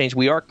Stack Exchange,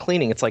 we are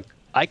cleaning. It's like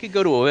I could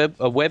go to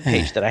a web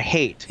page that I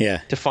hate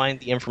to find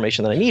the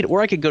information that I need,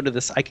 or I could go to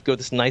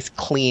this nice,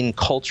 clean,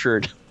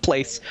 cultured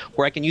place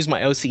where I can use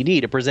my OCD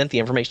to present the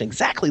information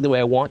exactly the way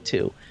I want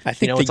to. I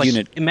think the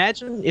unit.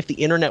 Imagine if the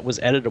internet was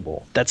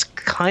editable. That's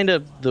kind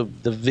of the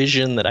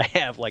vision that I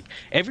have. Like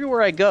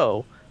everywhere I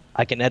go,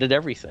 I can edit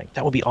everything.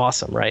 That would be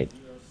awesome, right?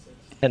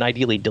 And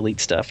ideally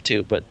delete stuff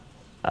too. But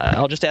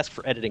I'll just ask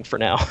for editing for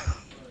now.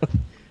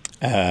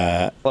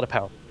 A lot of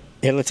power.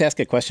 Hey, let's ask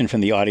a question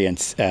from the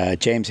audience.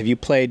 James, have you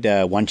played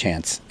One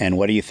Chance, and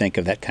what do you think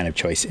of that kind of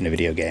choice in a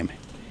video game?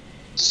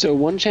 So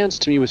One Chance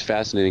to me was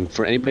fascinating.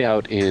 For anybody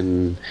out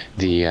in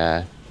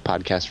the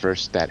podcast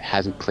first that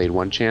hasn't played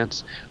One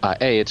Chance,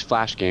 it's a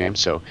Flash game,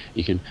 so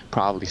you can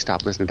probably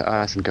stop listening to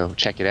us and go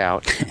check it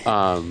out.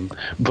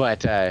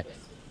 But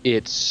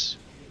it's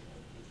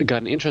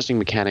got an interesting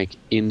mechanic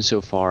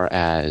insofar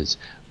as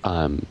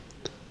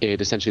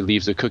it essentially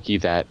leaves a cookie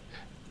that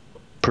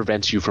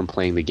prevents you from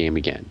playing the game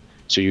again.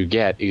 So you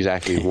get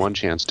exactly one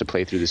chance to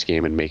play through this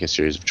game and make a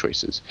series of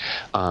choices.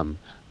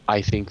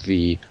 I think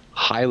the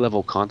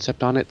high-level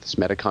concept on it, this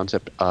meta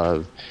concept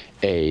of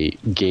a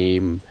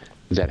game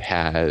that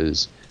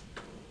has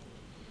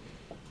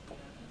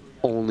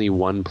only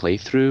one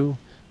playthrough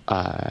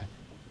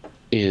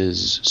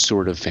is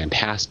sort of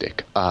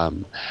fantastic.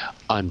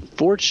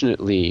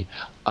 Unfortunately,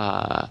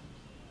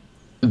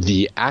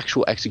 the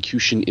actual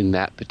execution in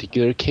that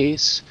particular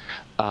case,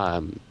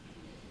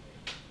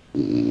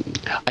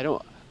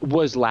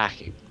 was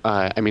lacking.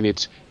 I mean,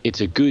 it's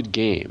a good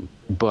game,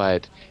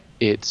 but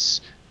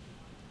it's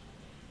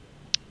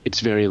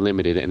very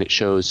limited, and it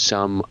shows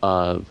some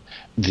of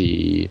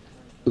the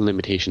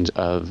limitations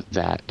of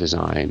that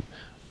design.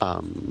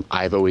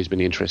 I've always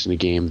been interested in a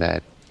game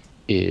that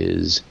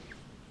is.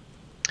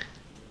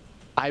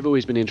 I've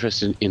always been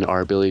interested in our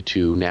ability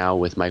to now,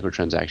 with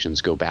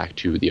microtransactions, go back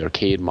to the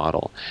arcade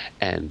model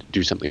and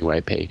do something where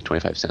I pay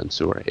 25 cents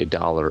or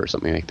 $1 or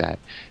something like that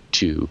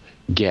to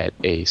get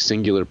a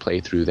singular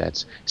playthrough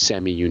that's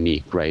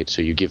semi-unique, right?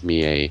 So you give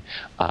me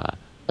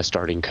a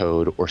starting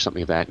code or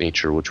something of that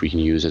nature, which we can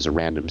use as a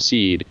random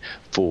seed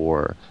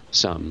for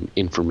some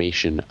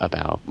information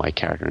about my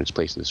character and its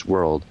place in this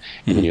world.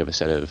 And then you have a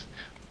set of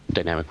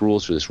dynamic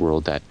rules for this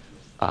world that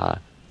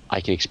I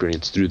can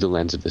experience through the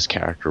lens of this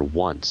character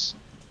once.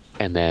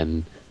 And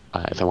then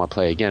if I want to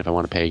play again, if I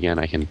want to pay again,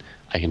 I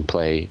can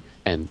play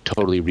and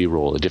totally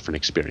re-roll a different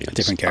experience. A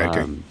different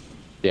character.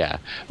 Yeah.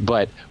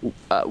 But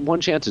One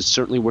Chance is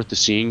certainly worth the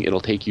seeing. It'll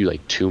take you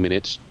like 2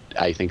 minutes.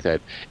 I think that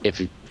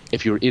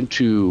if you're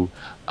into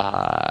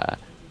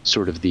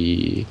sort of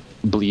the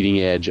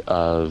bleeding edge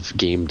of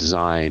game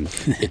design,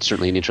 it's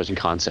certainly an interesting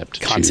concept.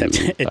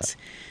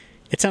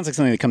 It sounds like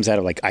something that comes out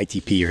of like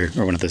ITP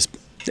or one of those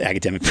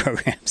academic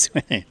programs.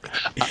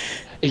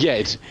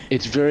 Yeah,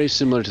 it's very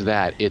similar to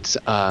that. It's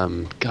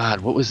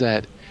God, what was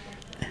that?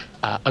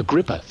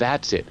 Agrippa.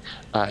 That's it.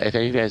 If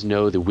any of you guys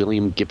know the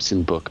William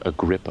Gibson book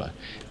Agrippa,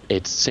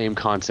 it's the same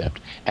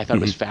concept. I thought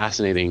it was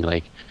fascinating.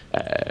 Like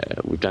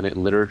we've done it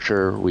in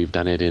literature, we've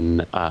done it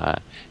in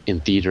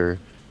theater,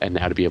 and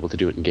now to be able to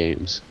do it in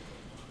games.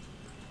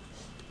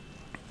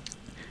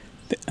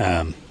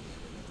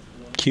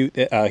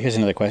 Here's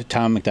another question.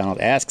 Tom McDonald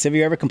asks, have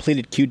you ever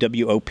completed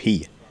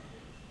QWOP?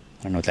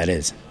 I don't know what that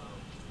is.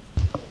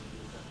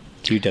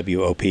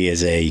 QWOP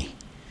is a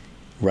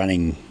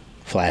running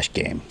Flash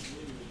game.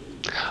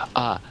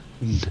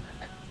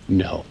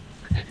 No.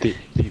 The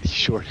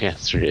short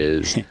answer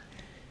is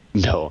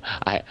no.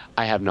 I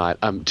have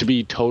not. To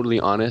be totally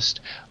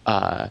honest,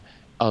 a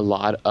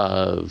lot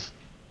of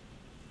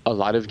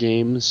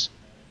games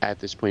at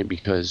this point,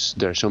 because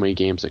there are so many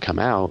games that come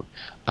out,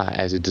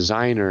 as a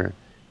designer,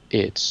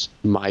 it's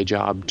my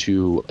job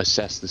to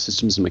assess the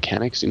systems and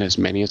mechanics in as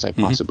many as I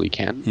possibly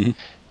can.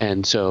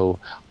 And so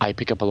I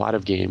pick up a lot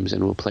of games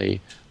and will play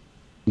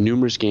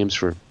numerous games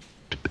for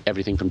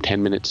everything from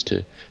 10 minutes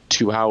to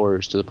 2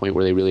 hours, to the point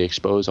where they really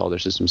expose all their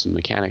systems and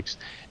mechanics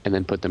and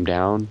then put them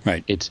down.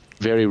 Right. It's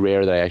very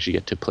rare that I actually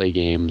get to play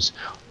games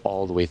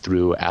all the way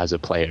through as a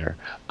player,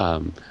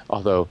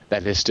 although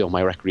that is still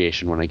my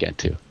recreation when I get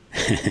to.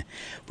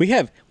 We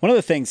have one of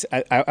the things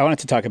I wanted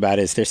to talk about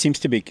is there's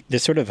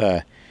sort of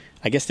a,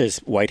 I guess there's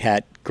white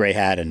hat, gray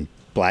hat, and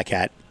black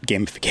hat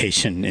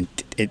gamification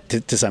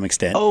to some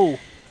extent. Oh,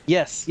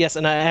 yes,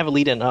 and I have a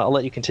lead-in. I'll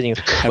let you continue.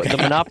 Okay. The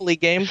Monopoly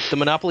game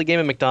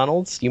at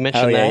McDonald's. You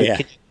mentioned that.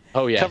 Yeah.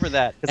 Oh yeah. Cover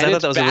that, because I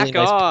thought that was a really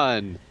nice.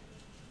 On.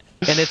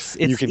 And it's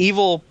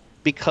evil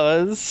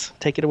because,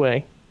 take it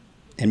away.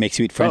 It makes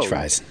you eat French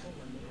fries.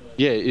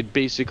 Yeah, it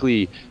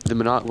basically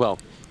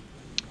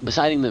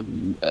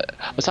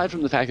aside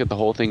from the fact that the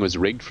whole thing was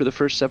rigged for the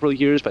first several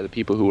years by the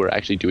people who were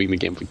actually doing the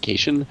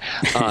gamification,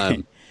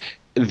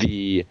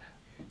 the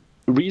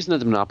reason that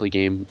the Monopoly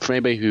game, for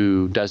anybody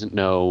who doesn't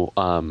know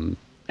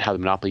how the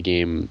Monopoly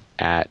game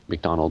at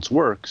McDonald's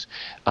works,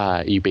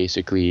 you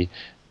basically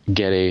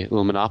get a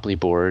little Monopoly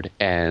board,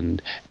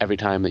 and every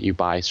time that you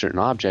buy certain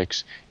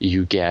objects,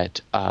 you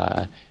get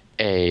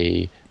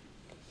a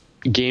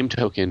game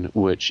token,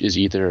 which is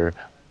either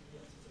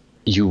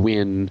you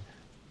win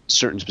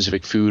certain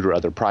specific food or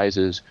other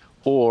prizes,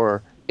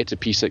 or it's a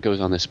piece that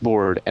goes on this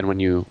board, and when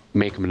you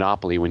make a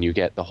Monopoly, when you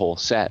get the whole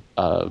set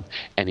of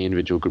any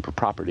individual group of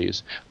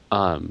properties,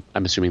 I'm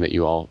assuming that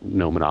you all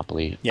know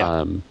Monopoly,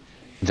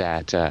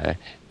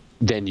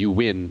 then you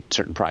win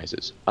certain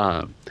prizes.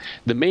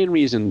 The main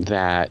reason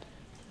that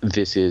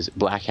this is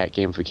black hat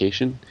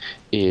gamification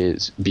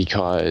is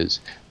because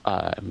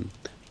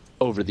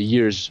over the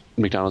years,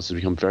 McDonald's has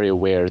become very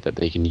aware that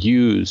they can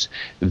use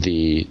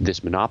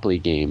this Monopoly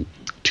game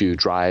to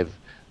drive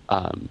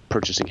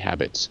purchasing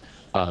habits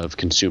of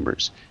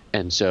consumers.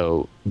 And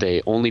so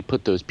they only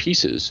put those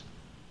pieces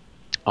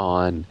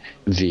on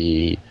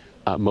the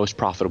most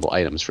profitable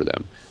items for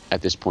them.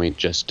 At this point,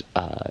 just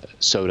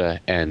soda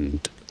and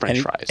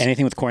French fries.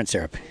 Anything with corn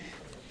syrup.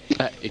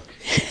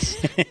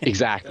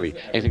 Exactly.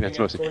 Anything that's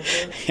mostly.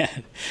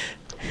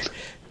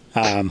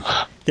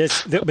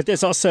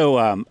 There's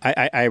also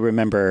I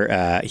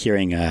remember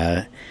hearing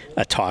a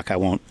talk. I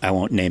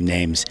won't name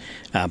names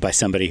by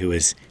somebody who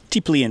is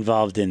deeply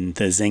involved in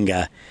the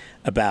Zynga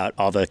about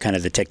all the kind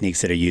of the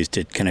techniques that are used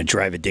to kind of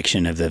drive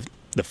addiction of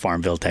the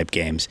Farmville type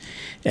games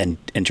and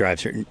drive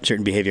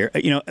certain behavior.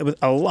 With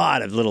a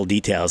lot of little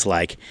details,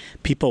 like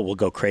people will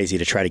go crazy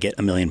to try to get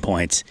 1 million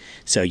points.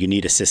 So you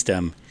need a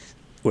system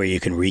where you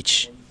can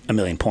reach 1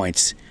 million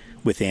points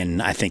within,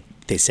 I think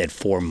they said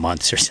 4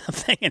 months or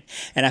something.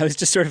 And I was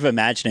just sort of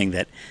imagining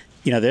that,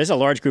 there's a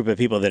large group of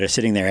people that are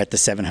sitting there at the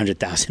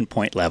 700,000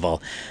 point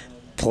level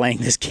playing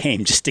this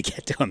game just to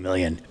get to 1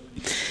 million.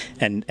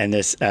 And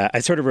this,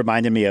 it sort of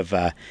reminded me of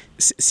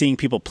seeing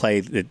people play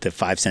the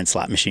 5-cent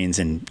slot machines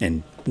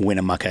in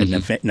Winnemucca,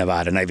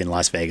 Nevada, not even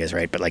Las Vegas,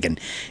 right? But like in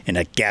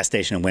a gas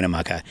station in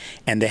Winnemucca.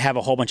 And they have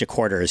a whole bunch of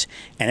quarters.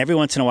 And every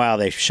once in a while,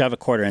 they shove a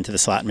quarter into the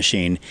slot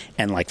machine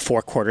and like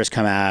 4 quarters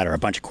come out or a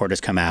bunch of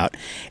quarters come out.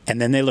 And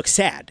then they look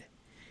sad.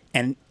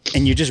 And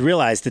you just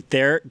realize that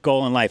their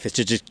goal in life is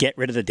to just get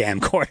rid of the damn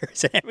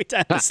quarters. And every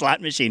time the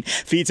slot machine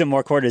feeds them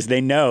more quarters, they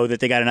know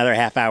that they got another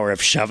half hour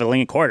of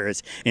shoveling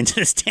quarters into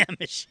this damn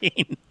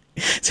machine.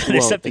 So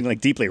there's something like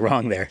deeply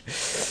wrong there.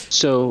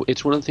 So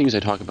it's one of the things I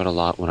talk about a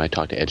lot when I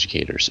talk to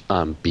educators,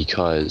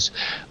 because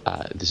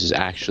this is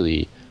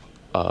actually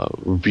a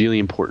really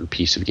important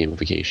piece of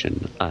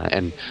gamification.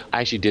 And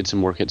I actually did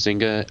some work at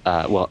Zynga.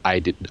 I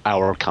did.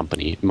 Our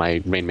company,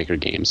 my Rainmaker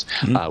Games,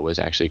 was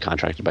actually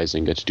contracted by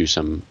Zynga to do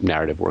some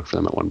narrative work for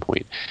them at one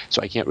point.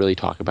 So I can't really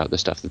talk about the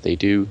stuff that they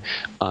do.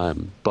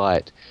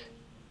 But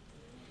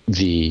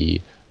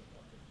the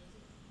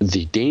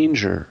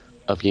danger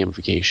of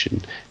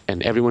gamification,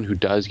 and everyone who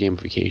does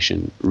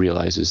gamification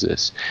realizes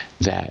this,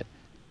 that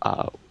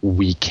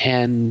we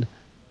can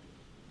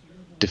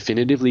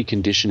definitively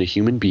condition a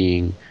human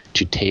being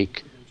to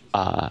take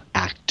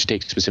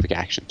specific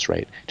actions,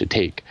 right? To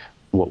take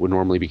what would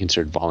normally be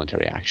considered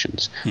voluntary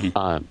actions,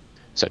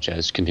 such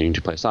as continuing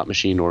to play a slot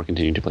machine or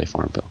continuing to play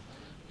Farmville.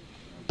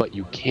 But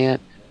you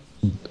can't.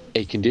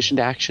 A conditioned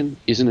action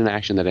isn't an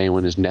action that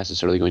anyone is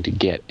necessarily going to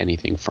get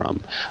anything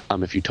from.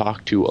 If you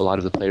talk to a lot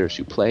of the players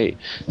who play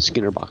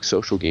Skinner box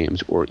social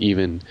games or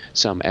even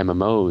some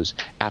MMOs,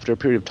 after a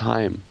period of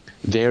time,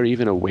 they're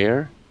even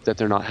aware that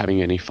they're not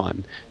having any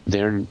fun.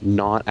 They're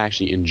not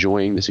actually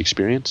enjoying this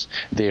experience.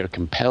 They are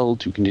compelled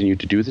to continue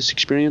to do this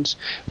experience,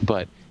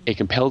 but a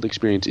compelled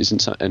experience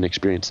isn't an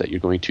experience that you're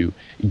going to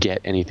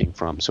get anything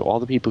from. So all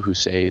the people who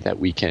say that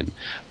we can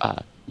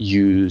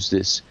use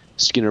this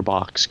Skinner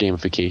box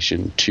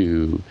gamification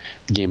to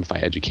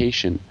gamify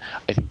education,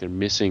 I think they're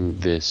missing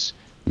this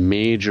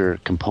major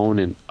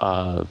component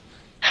of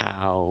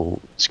how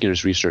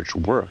Skinner's research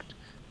worked,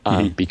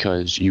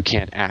 because you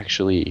can't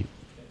actually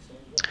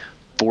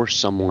force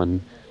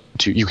someone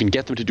to. You can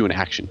get them to do an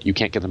action. You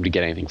can't get them to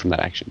get anything from that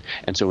action.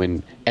 And so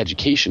in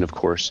education, of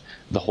course,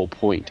 the whole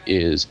point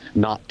is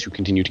not to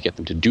continue to get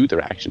them to do their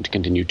action, to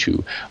continue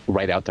to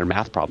write out their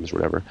math problems or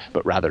whatever,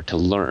 but rather to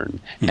learn.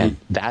 And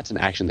that's an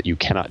action that you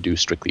cannot do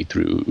strictly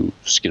through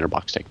Skinner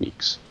box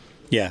techniques.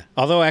 Yeah.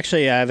 Although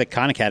actually the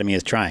Khan Academy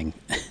is trying.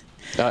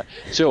 Khan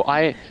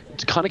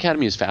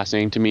Academy is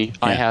fascinating to me. Yeah.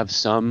 I have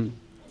some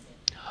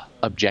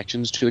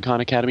objections to the Khan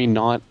Academy,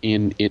 not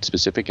in its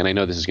specific, and I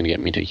know this is going to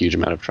get me into a huge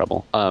amount of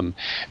trouble,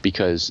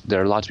 because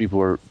there are lots of people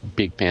who are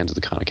big fans of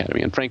the Khan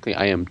Academy, and frankly,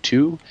 I am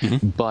too.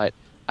 But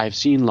I've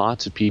seen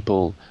lots of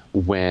people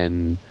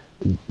when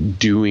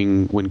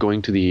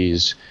going to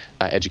these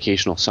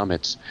educational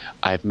summits.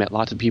 I've met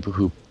lots of people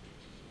who,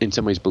 in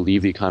some ways,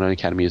 believe the Khan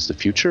Academy is the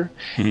future,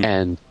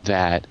 and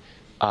that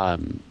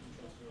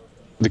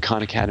the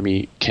Khan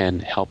Academy can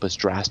help us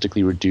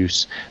drastically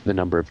reduce the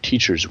number of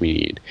teachers we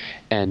need.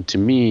 And to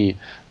me,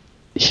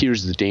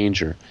 here's the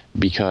danger,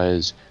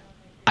 because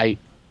I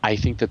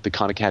think that the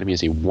Khan Academy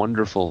is a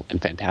wonderful and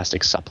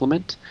fantastic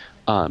supplement,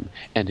 and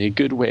a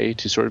good way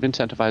to sort of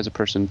incentivize a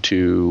person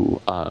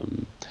to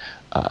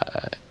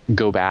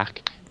go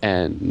back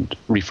and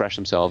refresh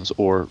themselves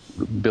or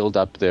build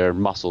up their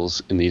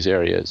muscles in these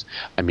areas.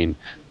 I mean,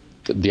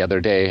 the other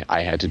day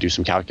I had to do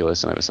some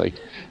calculus, and I was like,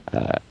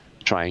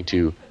 trying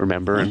to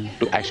remember, and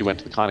actually went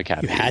to the Khan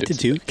Academy. You had to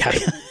do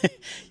calculus.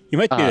 You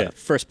might be the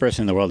first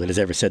person in the world that has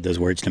ever said those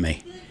words to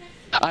me.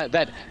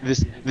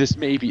 This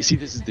may be. See,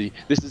 this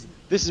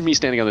is me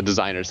standing on the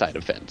designer side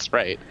of fence,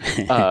 right?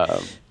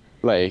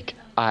 Trig,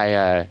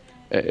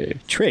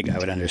 I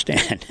would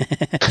understand.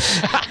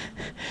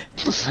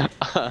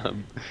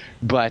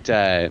 But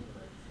the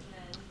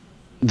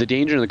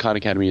danger in the Khan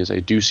Academy is I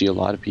do see a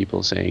lot of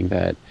people saying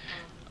that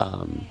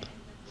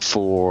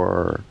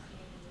for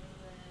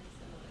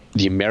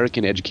the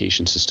American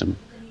education system,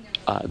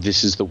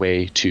 this is the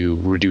way to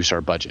reduce our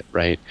budget,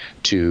 right?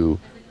 To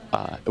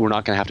we're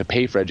not going to have to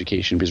pay for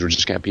education because we're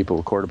just going to have people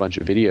record a bunch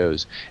of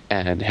videos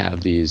and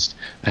have these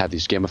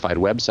gamified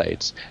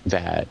websites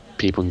that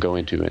people can go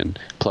into and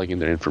plug in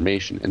their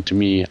information. And to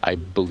me, I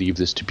believe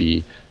this to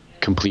be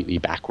completely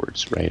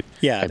backwards, right?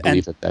 Yeah, I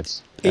believe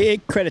that's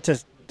credit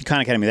to the Khan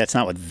Academy. That's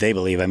not what they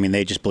believe. I mean,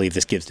 they just believe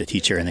this gives the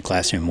teacher in the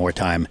classroom more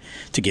time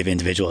to give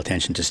individual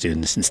attention to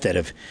students instead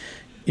of,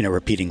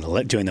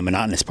 doing the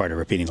monotonous part of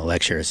repeating the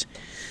lectures.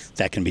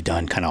 That can be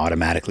done kind of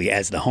automatically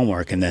as the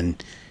homework, and then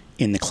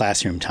in the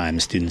classroom time,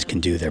 students can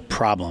do their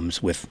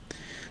problems with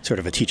sort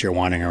of a teacher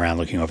wandering around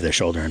looking over their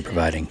shoulder and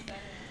providing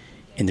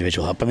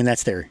individual help. I mean,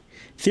 that's their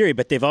theory,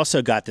 but they've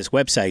also got this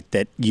website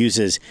that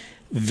uses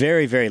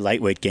very, very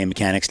lightweight game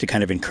mechanics to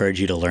kind of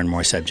encourage you to learn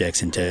more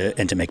subjects and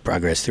to make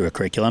progress through a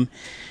curriculum.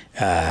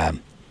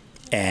 And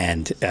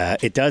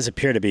it does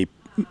appear to be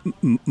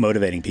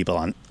motivating people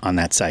on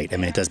that site. I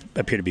mean, it does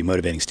appear to be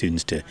motivating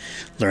students to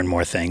learn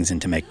more things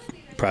and to make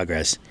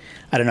progress.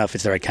 I don't know if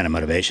it's the right kind of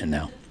motivation,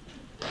 though.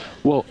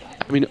 Well,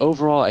 I mean,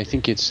 overall, I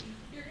think it's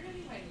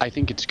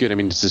good. I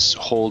mean, it's this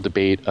whole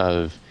debate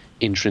of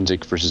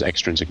intrinsic versus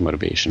extrinsic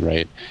motivation,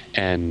 right?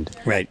 And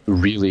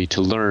really,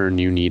 to learn,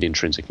 you need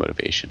intrinsic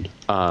motivation.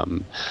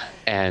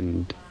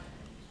 And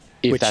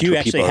if which that's you what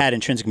actually people had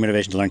intrinsic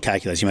motivation to learn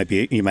calculus. You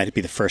might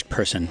be the first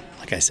person,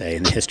 like I say,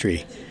 in the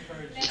history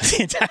of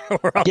the entire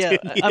world. Yeah,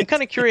 I'm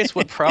kind of curious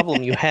what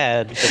problem you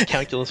had that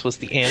calculus was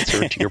the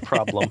answer to your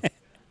problem.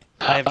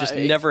 I have just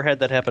never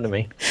had that happen to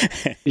me.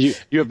 You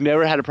have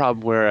never had a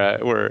problem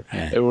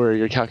where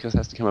your calculus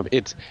has to come up.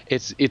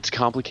 It's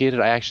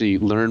complicated. I actually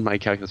learned my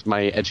calculus.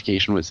 My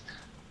education was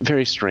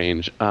very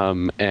strange,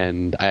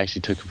 and I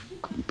actually took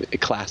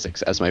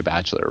classics as my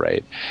bachelor,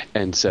 right?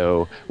 And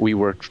so we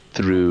worked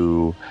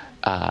through.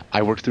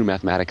 I worked through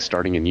mathematics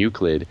starting in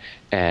Euclid,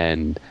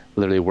 and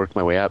literally worked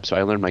my way up. So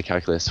I learned my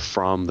calculus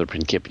from the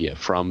Principia,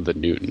 from the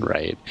Newton,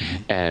 right?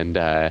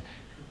 And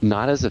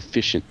not as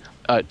efficient.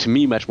 To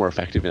me, much more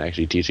effective in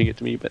actually teaching it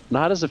to me, but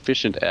not as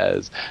efficient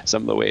as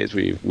some of the ways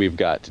we've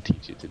got to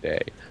teach it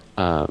today.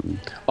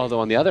 Although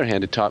on the other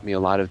hand, it taught me a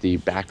lot of the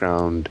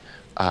background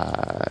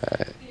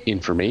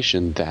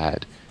information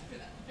that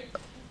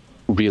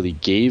really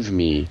gave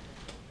me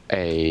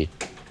a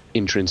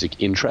intrinsic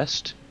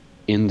interest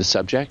in the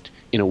subject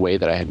in a way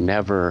that I had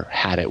never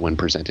had it when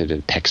presented in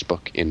a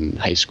textbook in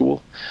high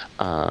school.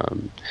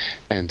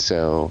 And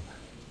so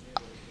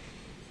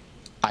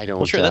I don't.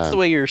 Well, sure, that's the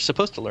way you're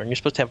supposed to learn. You're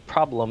supposed to have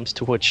problems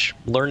to which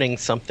learning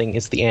something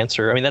is the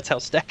answer. I mean, that's how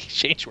Stack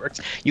Exchange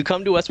works. You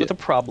come to us with a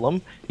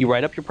problem, you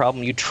write up your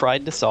problem, you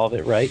tried to solve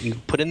it, right? You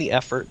put in the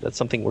effort. That's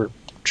something we're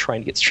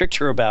trying to get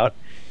stricter about.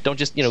 Don't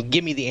just,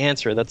 give me the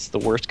answer. That's the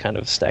worst kind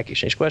of Stack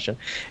Exchange question.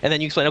 And then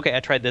you explain, okay, I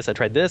tried this, I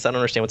don't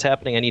understand what's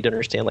happening. I need to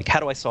understand,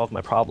 how do I solve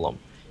my problem?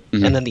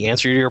 Mm-hmm. And then the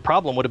answer to your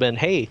problem would have been,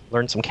 hey,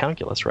 learn some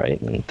calculus,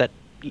 right? And that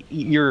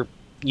you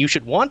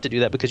should want to do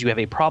that because you have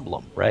a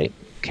problem, right?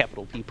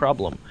 Capital P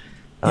problem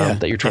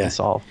that you're trying to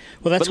solve.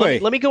 Well, that's why.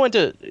 Let me go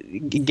into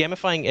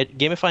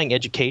gamifying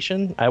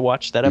education. I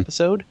watched that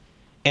episode,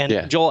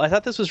 and Joel, I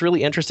thought this was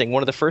really interesting.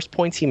 One of the first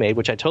points he made,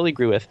 which I totally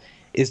agree with,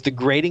 is the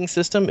grading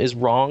system is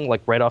wrong,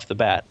 right off the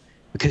bat,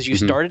 because you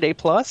start at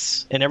A+,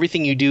 and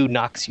everything you do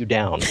knocks you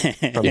down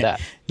from that,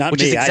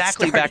 which is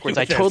exactly backwards.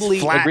 I totally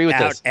agree with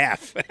this.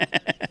 F.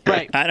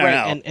 Right. I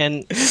don't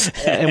know.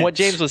 And what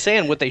James was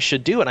saying, what they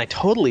should do, and I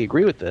totally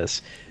agree with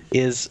this,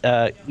 is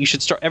you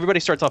should start. Everybody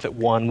starts off at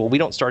 1. Well, we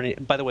don't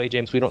start. By the way,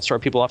 James, we don't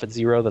start people off at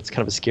 0. That's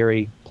kind of a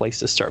scary place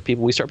to start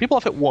people. We start people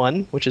off at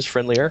 1, which is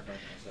friendlier,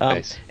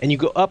 nice. And you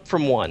go up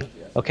from 1.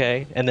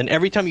 Okay, and then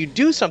every time you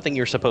do something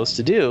you're supposed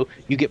to do,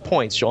 you get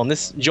points, Joel.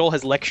 And Joel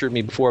has lectured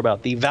me before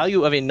about the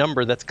value of a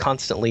number that's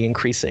constantly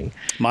increasing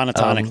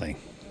monotonically.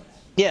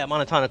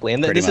 Monotonically,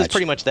 and this is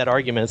pretty much that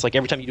argument. It's like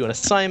every time you do an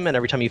assignment,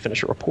 every time you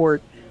finish a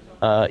report,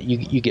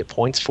 you get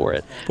points for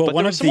it. Well,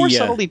 but there's more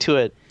subtlety to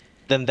it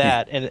than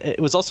that, and it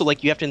was also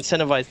you have to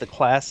incentivize the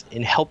class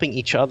in helping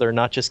each other,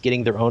 not just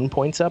getting their own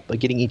points up, but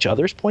getting each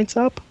other's points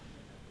up.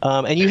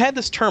 And you had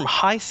this term,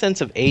 high sense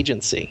of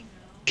agency.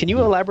 Can you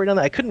elaborate on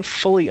that? I couldn't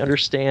fully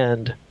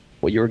understand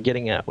what you were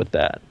getting at with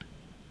that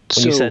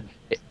when you said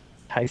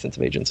high sense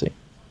of agency.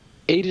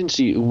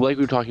 Agency, like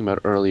we were talking about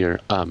earlier,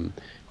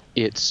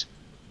 it's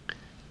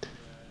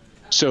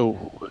so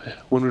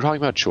when we were talking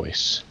about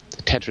choice,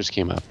 Tetris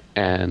came up,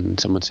 and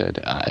someone said,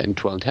 in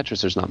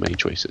Tetris, there's not many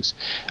choices.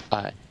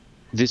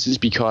 This is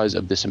because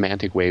of the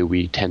semantic way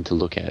we tend to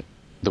look at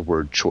the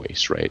word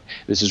choice, right?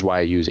 This is why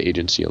I use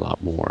agency a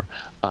lot more.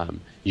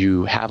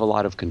 You have a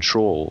lot of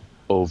control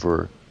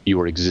over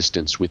your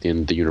existence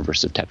within the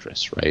universe of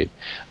Tetris, right?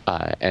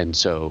 And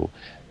so,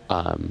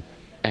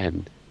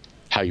 and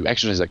how you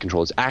exercise that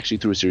control is actually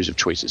through a series of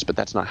choices, but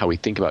that's not how we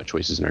think about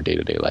choices in our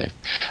day-to-day life.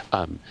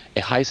 A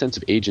high sense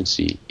of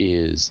agency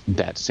is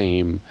that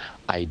same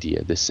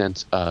idea, the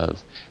sense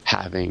of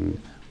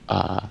having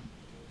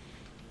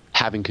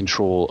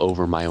control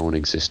over my own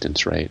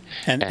existence, right?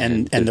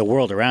 And the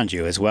world around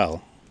you as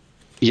well.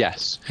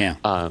 Yes. Yeah.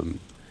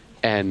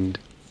 And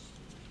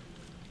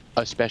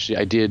especially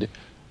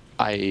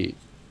I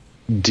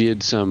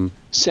did some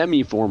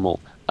semi-formal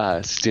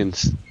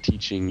stints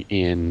teaching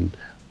in,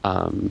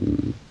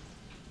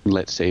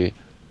 let's say,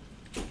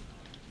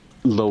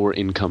 lower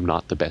income,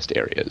 not the best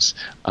areas,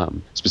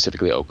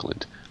 specifically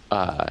Oakland.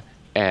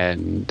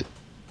 And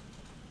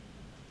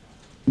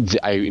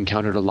I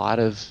encountered a lot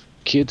of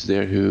kids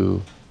there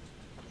who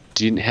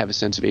didn't have a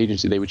sense of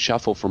agency. They would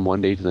shuffle from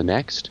one day to the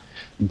next,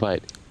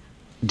 but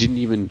didn't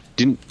even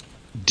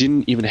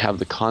have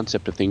the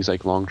concept of things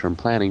like long-term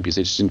planning, because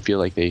they just didn't feel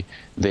like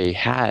they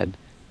had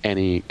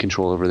any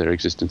control over their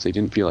existence. They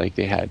didn't feel like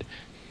they had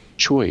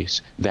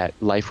choice, that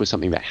life was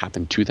something that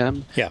happened to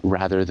them,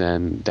 rather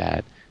than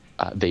that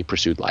they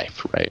pursued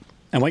life, right?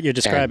 And what you're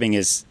describing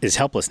is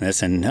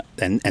helplessness, and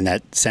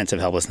that sense of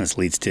helplessness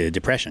leads to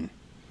depression.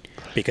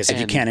 Because if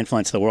you can't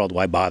influence the world,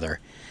 why bother?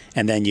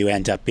 And then you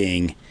end up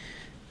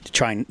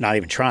not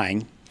even trying,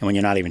 and when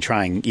you're not even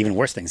trying, even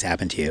worse things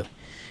happen to you.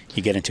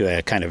 You get into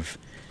a kind of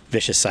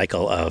vicious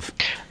cycle of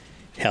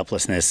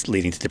helplessness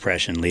leading to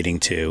depression, leading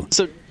to...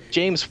 So,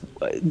 James,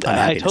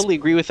 I totally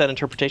agree with that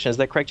interpretation. Is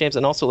that correct, James?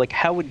 And also,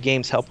 how would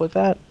games help with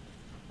that?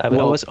 I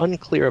was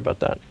unclear about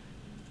that.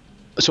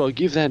 So I'll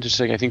give that just a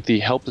second. I think the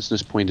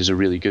helplessness point is a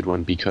really good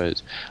one,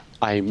 because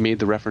I made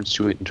the reference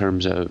to it in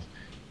terms of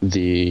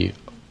the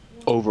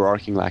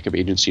overarching lack of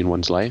agency in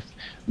one's life.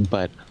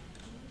 But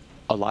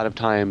a lot of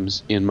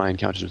times in my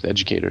encounters with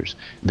educators,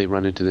 they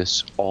run into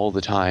this all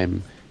the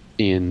time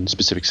in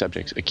specific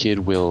subjects. A kid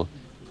will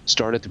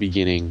start at the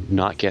beginning,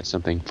 not get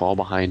something, fall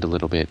behind a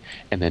little bit,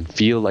 and then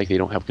feel like they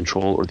don't have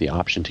control or the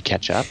option to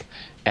catch up.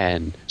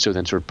 And so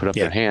then sort of put up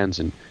their hands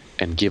and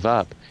give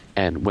up.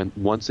 And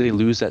once they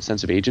lose that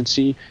sense of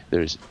agency,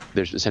 there's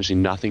essentially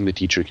nothing the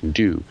teacher can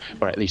do,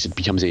 or at least it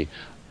becomes a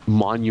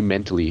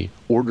monumentally,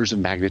 orders of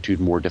magnitude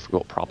more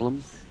difficult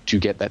problem to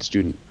get that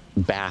student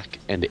back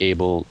and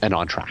able and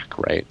on track,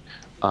 right?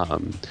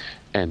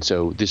 And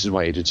so this is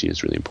why agency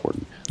is really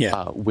important.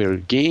 Where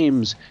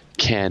games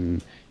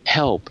can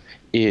help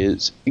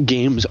is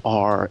games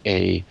are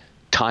a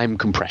time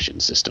compression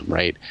system,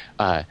 right?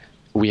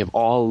 We have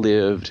all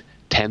lived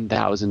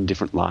 10,000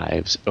 different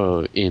lives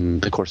in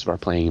the course of our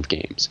playing of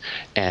games.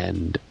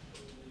 And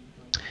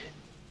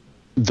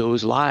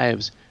those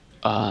lives,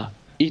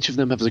 each of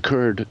them have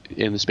occurred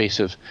in the space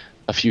of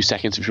a few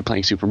seconds if you're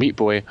playing Super Meat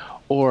Boy,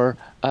 or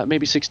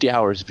maybe 60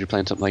 hours if you're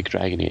playing something like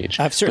Dragon Age.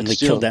 I've certainly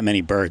killed that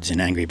many birds in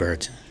Angry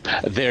Birds.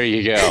 There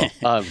you go.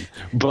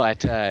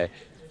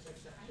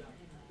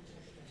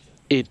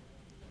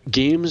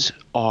 Games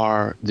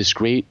are this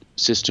great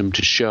system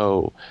to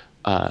show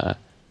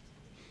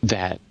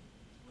that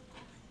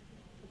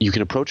you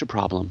can approach a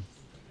problem,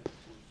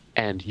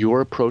 and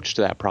your approach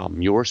to that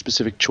problem, your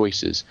specific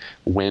choices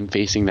when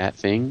facing that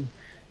thing,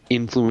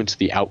 influence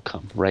the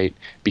outcome, right?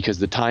 Because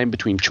the time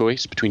between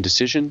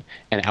decision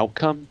and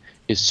outcome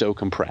is so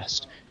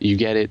compressed. You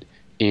get it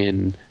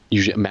in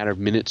usually a matter of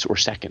minutes or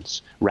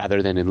seconds,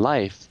 rather than in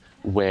life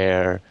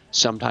where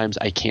sometimes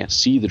I can't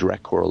see the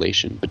direct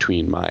correlation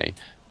between my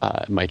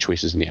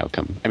choices and the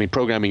outcome. I mean,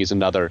 programming is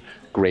another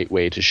great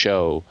way to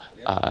show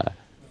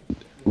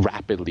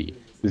rapidly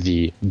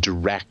the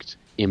direct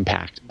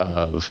impact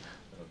of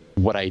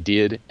what I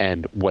did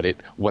and what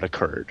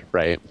occurred,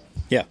 right?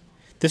 Yeah.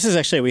 This is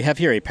actually, we have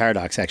here a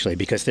paradox, actually,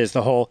 because there's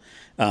the whole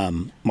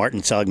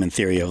Martin Seligman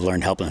theory of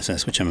learned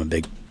helplessness, which I'm a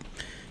big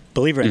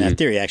believer in that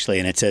theory, actually,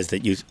 and it says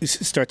that you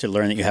start to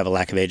learn that you have a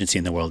lack of agency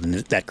in the world, and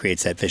that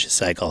creates that vicious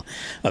cycle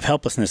of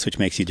helplessness, which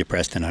makes you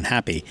depressed and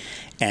unhappy.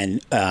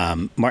 And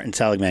Martin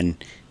Seligman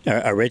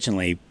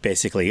originally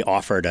basically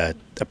offered a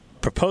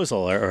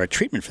proposal or a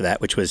treatment for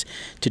that, which was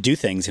to do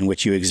things in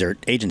which you exert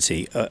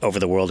agency over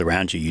the world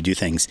around you. You do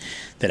things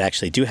that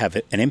actually do have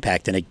an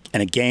impact, and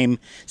a game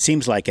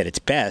seems like at its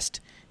best,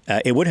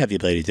 it would have the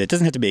ability to. It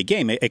doesn't have to be a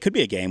game. It could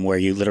be a game where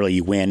you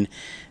literally win,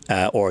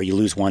 or you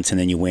lose once and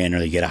then you win, or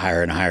you get a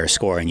higher and a higher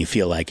score, and you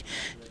feel like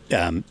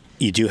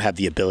you do have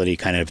the ability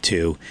kind of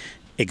to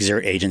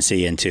exert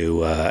agency and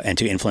to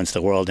influence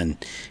the world,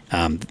 and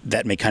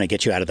that may kind of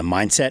get you out of the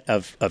mindset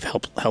of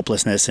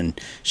helplessness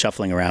and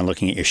shuffling around,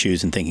 looking at your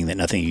shoes and thinking that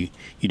nothing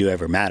you do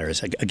ever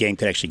matters. A game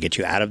could actually get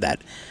you out of that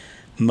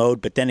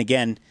mode, but then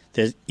again,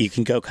 you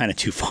can go kind of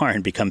too far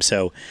and become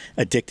so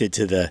addicted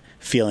to the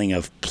feeling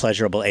of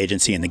pleasurable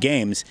agency in the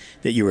games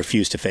that you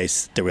refuse to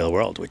face the real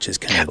world, which is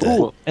kind of the...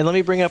 Ooh, and let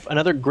me bring up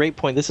another great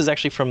point. This is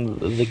actually from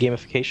the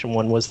gamification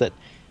one, was that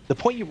the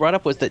point you brought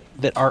up was that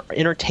our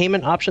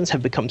entertainment options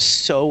have become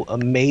so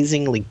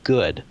amazingly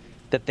good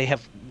that they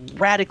have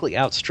radically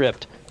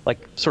outstripped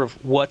sort of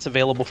what's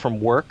available from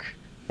work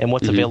and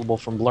what's available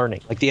from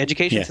learning. Like the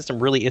education system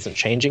really isn't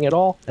changing at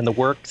all, and the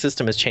work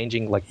system is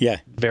changing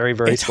very,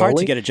 very It's slowly. hard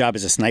to get a job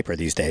as a sniper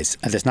these days.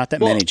 There's not that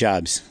many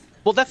jobs.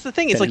 Well, that's the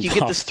thing. It's like you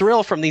get this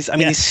thrill from these,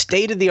 these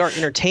state-of-the-art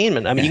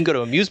entertainment. I mean, you can go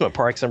to amusement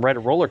parks and ride a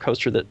roller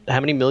coaster that how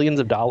many millions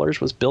of dollars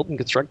was built in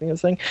constructing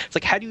this thing? It's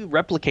like, how do you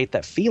replicate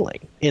that feeling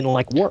in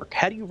work?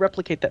 How do you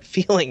replicate that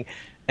feeling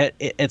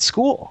at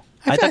school?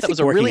 I thought that was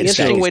a really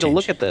interesting way to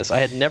look at this. I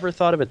had never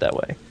thought of it that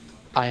way.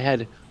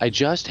 I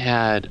just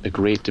had a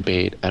great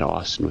debate at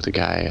Austin with a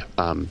guy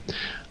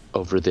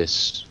over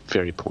this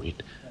very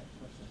point.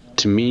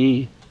 To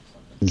me,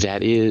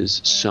 that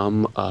is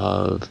some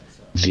of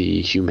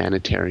the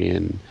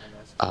humanitarian,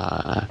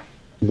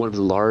 one of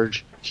the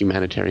large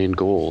humanitarian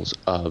goals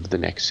of the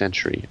next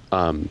century.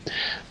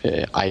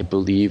 I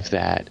believe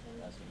that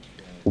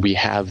we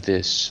have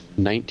this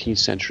 19th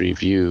century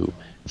view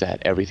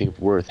that everything of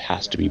worth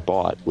has to be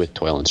bought with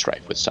toil and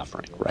strife, with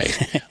suffering,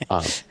 right?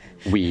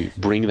 We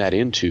bring that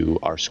into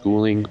our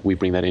schooling. We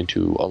bring that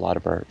into a lot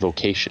of our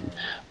vocation.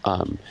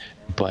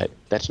 But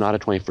that's not a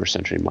 21st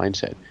century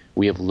mindset.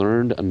 We have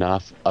learned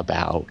enough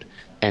about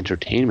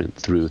entertainment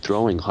through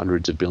throwing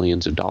hundreds of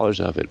billions of dollars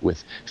of it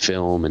with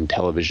film and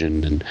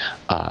television and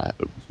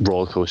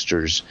roller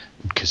coasters,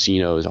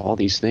 casinos, all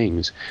these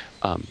things.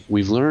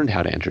 We've learned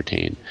how to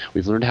entertain.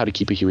 We've learned how to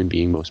keep a human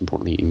being, most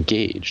importantly,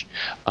 engaged.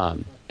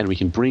 And we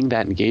can bring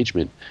that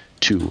engagement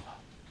to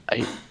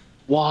a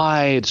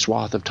wide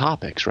swath of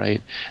topics,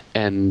 right?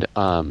 And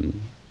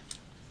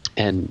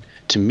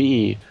to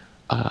me,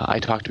 I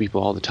talk to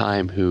people all the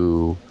time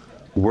who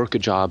work a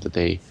job that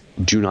they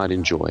do not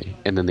enjoy,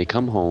 and then they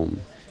come home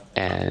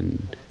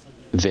and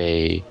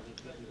they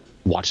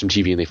watch some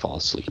TV and they fall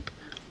asleep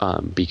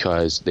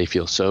because they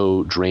feel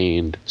so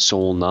drained,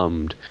 soul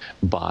numbed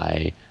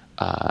by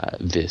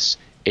this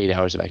 8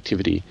 hours of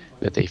activity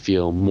that they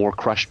feel more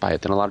crushed by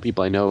it than a lot of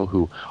people I know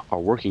who are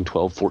working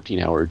 12,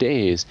 14-hour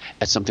days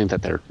at something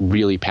that they're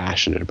really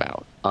passionate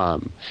about.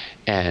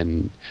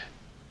 And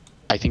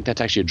I think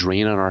that's actually a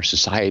drain on our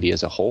society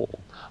as a whole.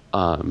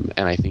 And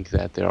I think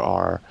that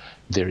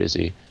there's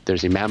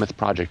a mammoth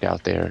project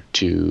out there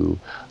to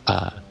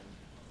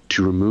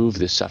remove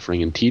this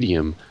suffering and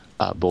tedium,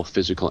 both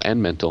physical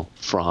and mental,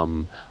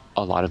 from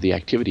a lot of the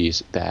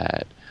activities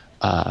that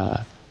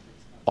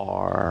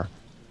are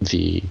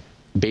the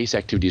base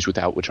activities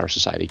without which our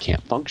society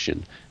can't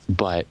function,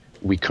 but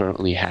we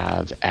currently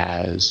have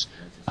as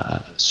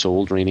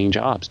soul-draining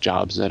jobs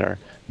that are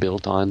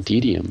built on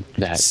tedium.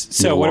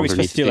 So what are we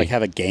supposed to do? Like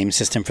have a game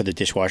system for the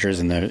dishwashers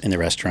in the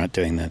restaurant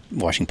doing the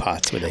washing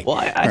pots? Where they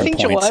I think,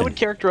 Joel, I would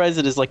characterize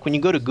it as like when you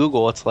go to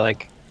Google, it's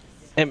like,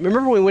 and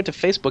remember when we went to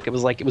Facebook,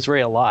 it was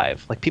very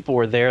alive. Like people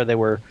were there. There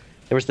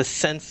was this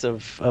sense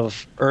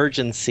of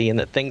urgency and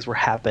that things were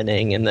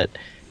happening and that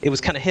it was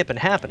kind of hip and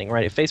happening,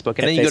 right, at Facebook.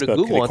 And then you go to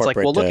Google, and it's like,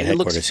 well, look, it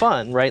looks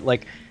fun, right?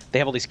 Like they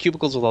have all these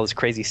cubicles with all this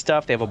crazy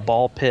stuff. They have a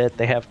ball pit.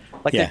 They have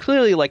they're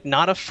clearly like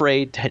not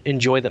afraid to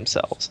enjoy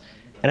themselves.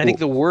 And I think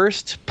the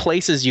worst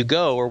places you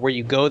go are where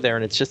you go there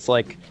and it's just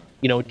like,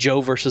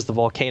 Joe versus the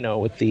volcano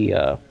with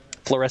the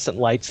fluorescent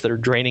lights that are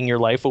draining your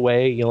life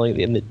away,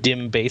 in the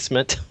dim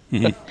basement.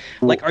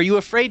 Mm-hmm. Like, are you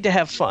afraid to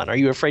have fun? Are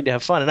you afraid to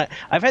have fun? And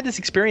I've had this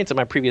experience in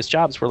my previous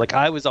jobs where like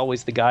I was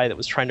always the guy that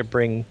was trying to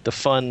bring the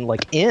fun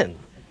like in.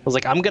 I was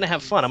like, I'm going to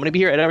have fun. I'm going to be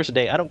here 8 hours a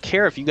day. I don't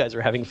care if you guys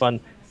are having fun.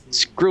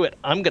 Screw it.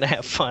 I'm going to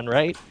have fun,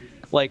 right?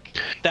 Like,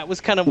 that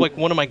was kind of like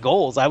one of my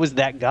goals. I was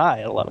that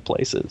guy at a lot of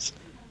places.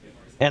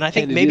 And I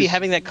think maybe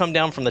having that come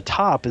down from the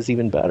top is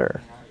even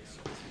better.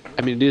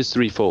 I mean, it is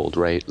threefold,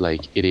 right?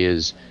 Like, it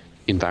is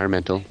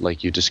environmental,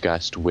 like you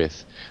discussed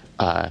with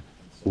not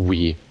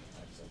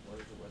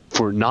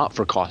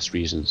for cost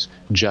reasons,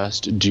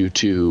 just due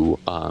to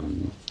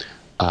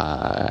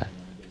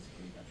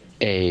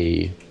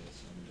a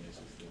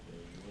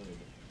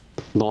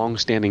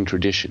long-standing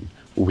tradition.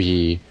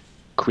 We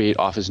create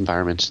office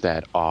environments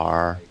that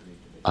are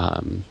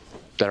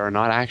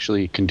not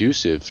actually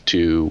conducive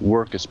to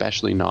work,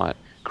 especially not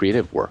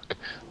creative work.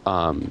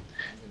 And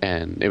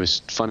it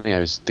was funny. I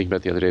was thinking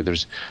about the other day.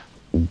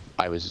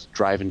 I was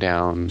driving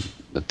down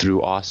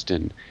through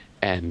Austin,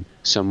 and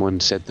someone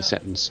said the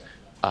sentence,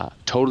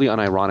 totally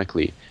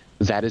unironically,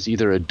 "That is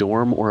either a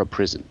dorm or a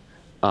prison,"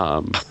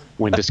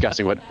 when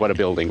discussing what a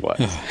building was.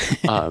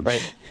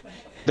 Right.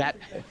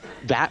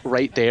 That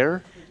right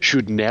there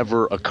should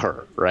never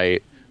occur,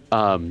 right?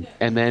 And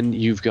then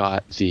you've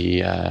got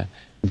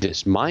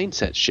this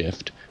mindset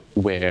shift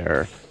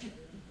where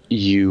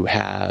you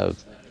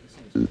have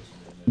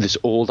this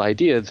old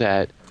idea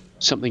that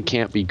something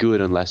can't be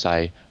good unless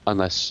I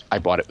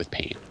bought it with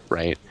pain,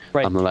 right?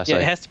 Right.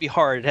 It has to be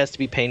hard. It has to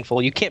be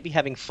painful. You can't be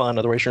having fun,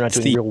 otherwise you're not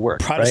doing real work.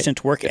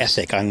 Protestant work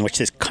ethic on which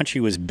this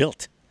country was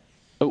built.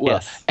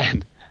 Well,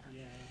 yes.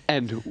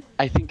 and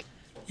I think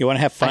you want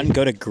to have fun,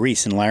 go to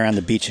Greece and lie around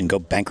the beach and go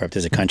bankrupt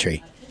as a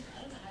country.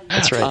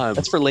 That's right.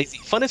 That's for lazy.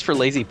 Fun is for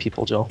lazy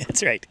people, Joel.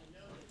 That's right.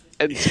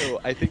 And so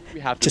I think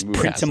we have to just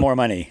print some more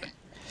money.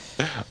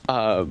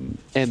 And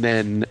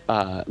then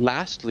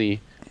lastly,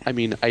 I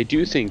mean, I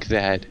do think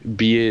that,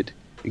 be it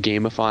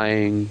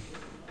gamifying,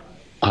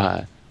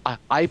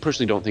 I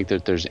personally don't think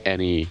that there's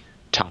any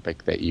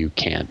topic that you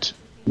can't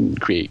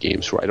create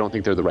games for. I don't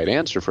think they're the right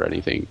answer for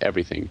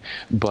everything.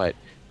 But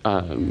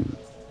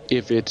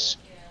if it's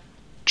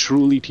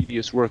truly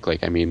tedious work,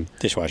 like, I mean,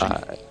 dishwashing.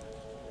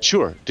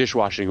 Sure,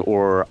 dishwashing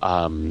or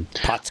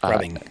pot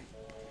scrubbing.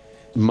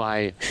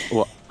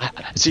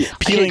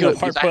 Peeling of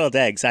hard-boiled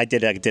eggs. I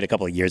did a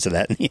couple of years of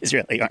that in the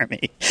Israeli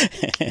army.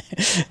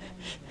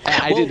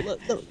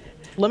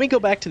 Let me go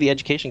back to the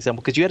education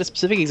example, because you had a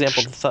specific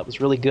example that I thought was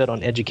really good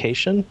on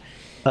education.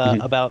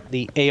 about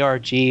the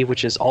ARG,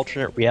 which is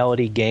alternate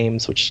reality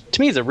games, which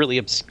to me is a really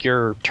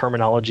obscure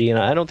terminology, and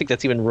I don't think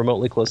that's even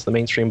remotely close to the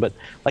mainstream. But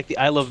like the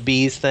I Love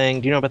Bees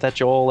thing, do you know about that,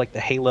 Joel? Like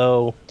the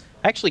Halo.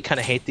 I actually kind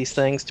of hate these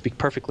things, to be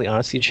perfectly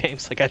honest with you,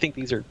 James. Like I think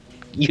these are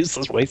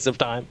useless wastes of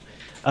time.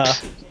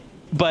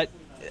 But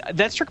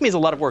that struck me as a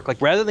lot of work.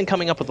 Like rather than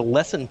coming up with a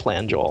lesson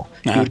plan, Joel,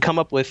 you would come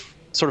up with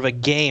sort of a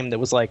game that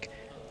was like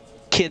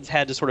kids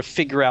had to sort of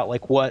figure out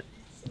like what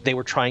they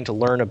were trying to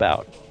learn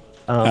about.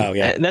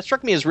 And that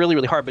struck me as really,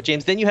 really hard. But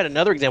James, then you had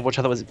another example, which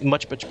I thought was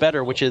much, much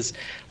better, which is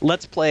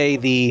let's play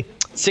the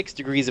 6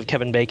 Degrees of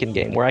Kevin Bacon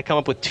game, where I come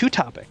up with 2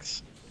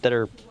 topics that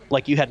are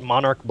like you had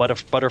monarch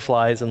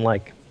butterflies and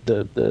like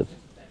the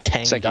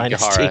Tang Psychic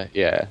Dynasty.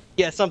 Gahara,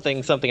 Yeah,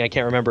 something I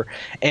can't remember.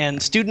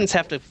 And students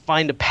have to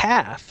find a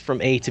path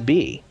from A to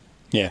B.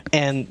 Yeah.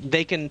 And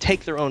they can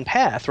take their own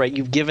path, right?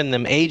 You've given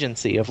them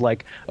agency of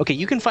like, okay,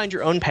 you can find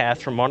your own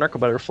path from monarch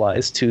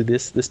butterflies to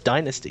this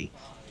dynasty.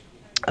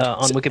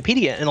 On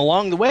Wikipedia, and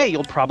along the way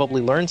you'll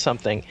probably learn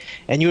something.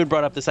 And you had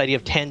brought up this idea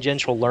of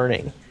tangential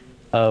learning,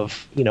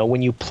 of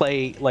when you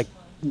play like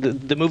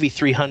the movie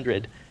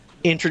 300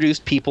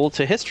 introduced people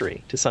to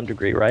history to some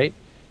degree, right?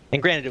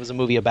 And granted, it was a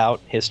movie about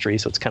history,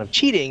 so it's kind of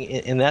cheating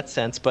in that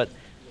sense. But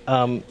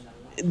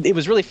it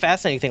was really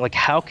fascinating thing, like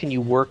how can you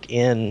work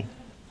in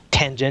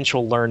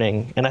tangential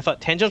learning? And I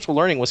thought tangential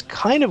learning was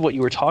kind of what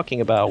you were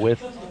talking about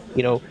with,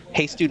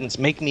 hey students,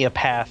 make me a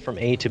path from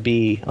A to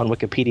B on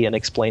Wikipedia and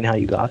explain how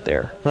you got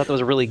there. I thought that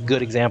was a really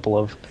good example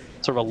of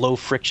sort of a low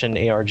friction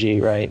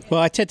ARG, right?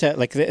 Well, I tend to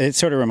like it.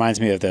 Sort of reminds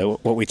me of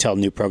what we tell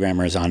new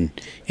programmers on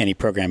any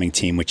programming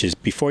team, which is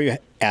before you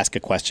ask a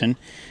question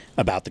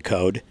about the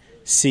code,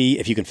 see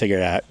if you can figure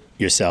it out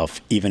yourself,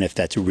 even if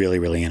that's really,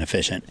 really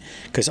inefficient.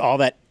 Because all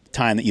that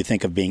time that you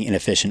think of being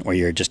inefficient, where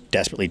you're just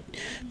desperately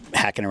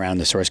hacking around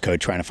the source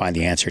code trying to find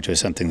the answer to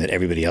something that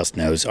everybody else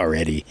knows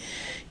already,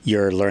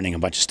 you're learning a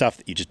bunch of stuff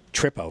that you just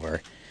trip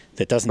over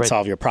that doesn't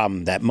solve your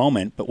problem that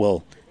moment, but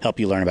will help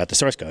you learn about the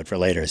source code for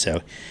later.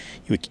 So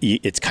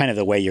it's kind of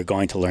the way you're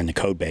going to learn the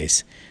code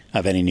base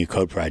of any new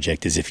code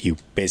project, is if you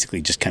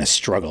basically just kind of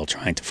struggle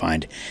trying to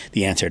find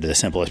the answer to the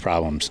simplest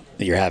problems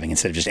that you're having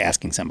instead of just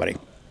asking somebody.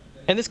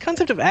 And this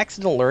concept of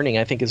accidental learning,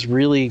 I think, is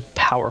really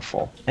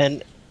powerful.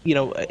 And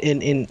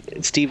in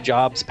Steve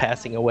Jobs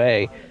passing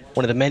away,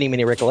 one of the many,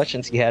 many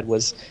recollections he had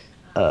was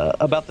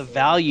about the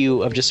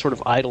value of just sort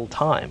of idle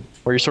time,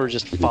 where you're sort of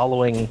just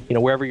following,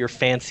 wherever your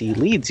fancy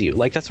leads you.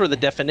 Like that's sort of the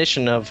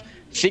definition of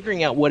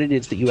figuring out what it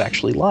is that you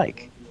actually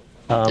like.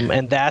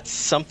 And that's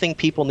something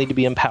people need to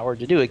be empowered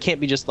to do. It can't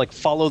be just like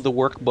follow the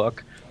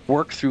workbook,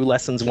 work through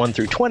lessons 1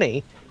 through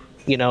 20.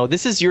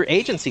 This is your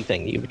agency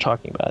thing that you were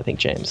talking about, I think,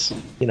 James.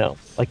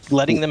 Like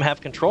letting them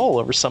have control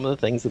over some of the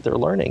things that they're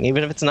learning,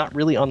 even if it's not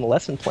really on the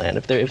lesson plan.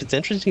 If it's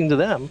interesting to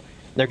them,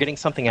 they're getting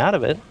something out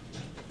of it.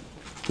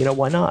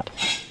 Why not?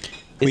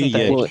 Isn't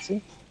that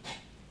agency?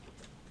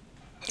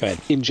 Go ahead.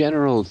 In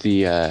general,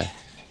 we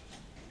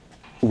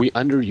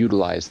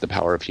underutilize the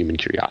power of human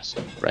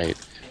curiosity, right?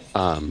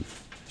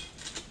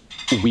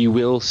 We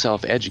will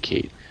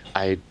self-educate.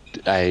 I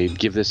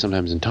give this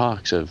sometimes in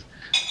talks of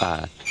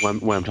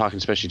when I'm talking,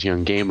 especially to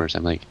young gamers.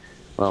 I'm like,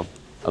 well,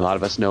 a lot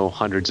of us know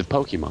hundreds of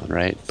Pokemon,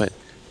 right? But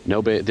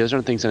those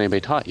aren't things that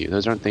anybody taught you.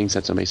 Those aren't things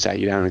that somebody sat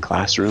you down in a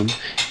classroom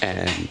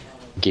and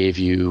gave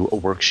you a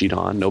worksheet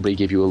on. Nobody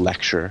gave you a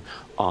lecture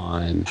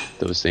on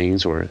those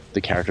things, or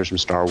the characters from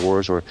Star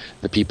Wars, or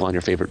the people on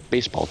your favorite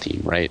baseball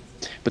team, right?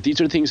 But these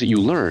are things that you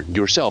learned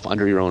yourself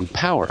under your own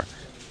power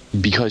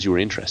because you were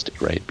interested,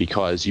 right?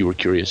 Because you were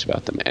curious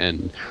about them.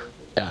 And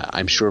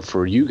I'm sure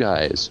for you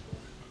guys,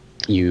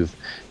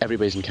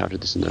 everybody's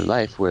encountered this in their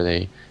life, where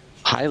they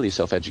highly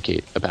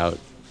self-educate about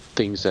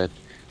things that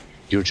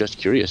you're just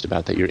curious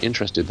about, that you're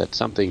interested, that's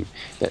something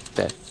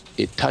that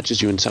it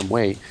touches you in some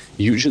way,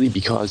 usually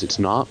because it's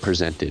not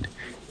presented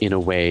in a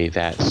way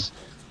that's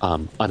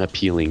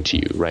unappealing to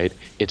you, right?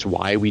 It's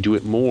why we do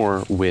it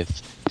more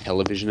with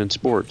television and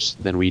sports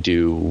than we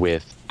do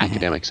with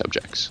academic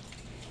subjects.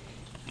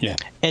 Yeah.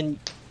 And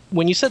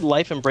when you said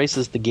life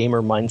embraces the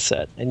gamer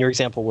mindset, and your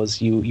example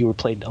was you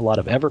played a lot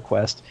of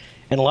EverQuest,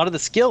 and a lot of the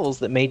skills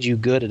that made you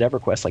good at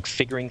EverQuest, like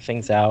figuring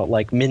things out,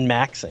 like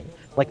min-maxing.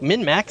 Like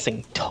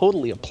min-maxing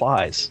totally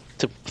applies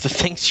to the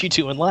things you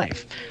do in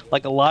life.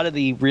 Like a lot of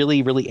the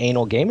really, really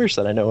anal gamers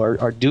that I know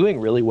are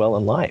doing really well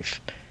in life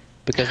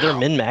because they're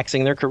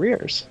min-maxing their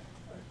careers.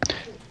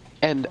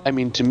 And I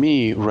mean, to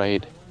me,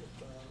 right,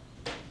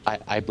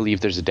 I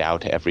believe there's a Tao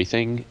to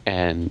everything,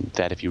 and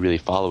that if you really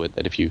follow it,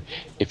 that if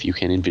you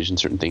can envision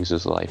certain things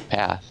as a life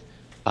path,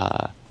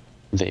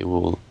 they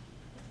will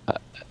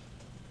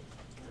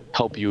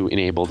help you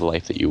enable the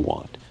life that you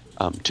want.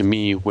 To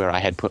me, where I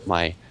had put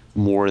my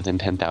more than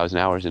 10,000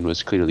 hours in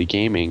was clearly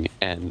gaming,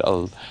 and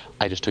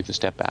I just took the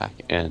step back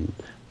and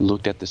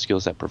looked at the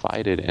skills that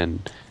provided,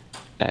 and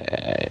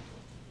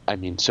I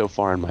mean, so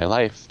far in my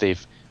life,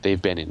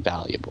 they've been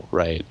invaluable,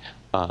 right?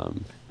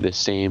 The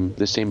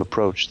same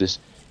approach, this,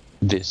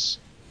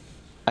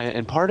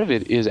 and part of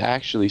it is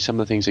actually some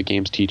of the things that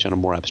games teach on a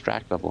more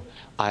abstract level.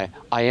 I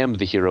am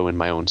the hero in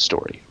my own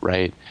story,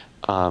 right?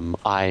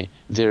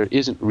 there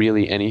isn't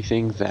really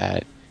anything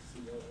that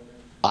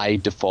I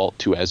default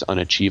to as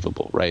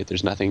unachievable, right?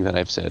 There's nothing that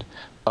I've said,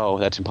 oh,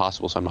 that's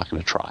impossible, so I'm not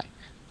going to try.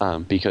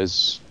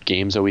 Because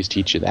games always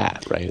teach you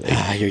that, right?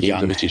 Like, you're games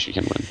young. always teach you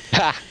can win.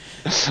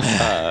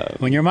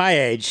 When you're my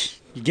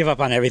age, you give up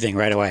on everything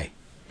right away.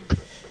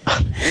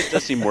 It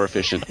does seem more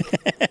efficient.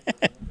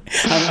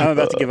 I'm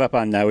about to give up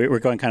on. We're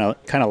going kind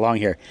of long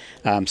here,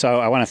 so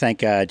I want to thank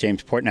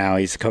James Portnow.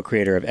 He's the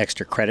co-creator of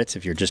Extra Credits.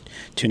 If you're just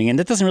tuning in,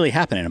 that doesn't really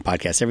happen in a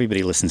podcast.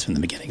 Everybody listens from the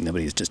beginning.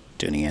 Nobody's just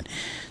tuning in.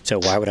 So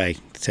why would I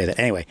say that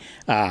anyway?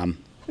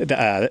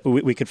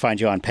 We could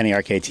find you on Penny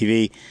Arcade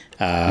TV.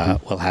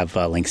 We'll have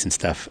links and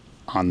stuff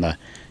on the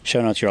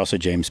show notes. You're also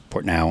James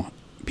Portnow,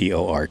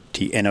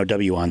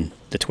 Portnow on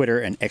the Twitter,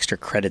 and Extra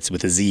Credits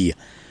with a Z,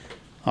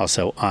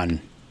 also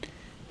on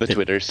the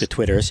Twitters. The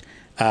Twitters.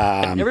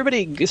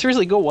 Everybody,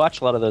 seriously, go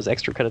watch a lot of those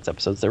Extra Credits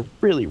episodes. They're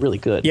really, really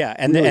good. Yeah,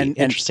 and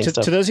interesting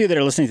stuff. To those of you that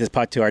are listening to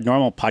this to our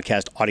normal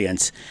podcast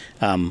audience,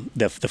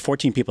 the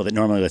 14 people that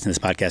normally listen to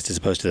this podcast, as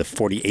opposed to the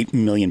 48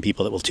 million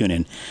people that will tune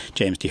in,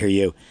 James, to hear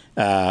you.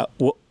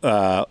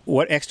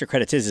 What Extra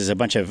Credits is a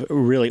bunch of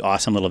really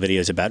awesome little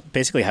videos about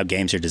basically how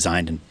games are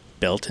designed and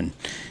built and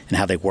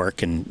how they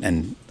work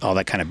and all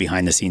that kind of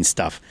behind the scenes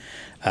stuff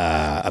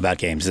about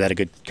games. Is that a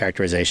good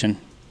characterization?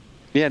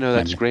 Yeah, no,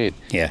 that's great.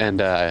 Yeah.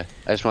 And I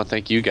just want to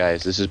thank you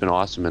guys. This has been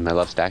awesome, and I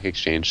love Stack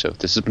Exchange, so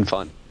this has been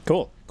fun.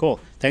 Cool.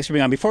 Thanks for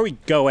being on. Before we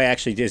go away,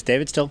 actually, is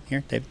David still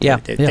here?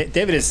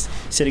 David is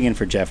sitting in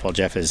for Jeff while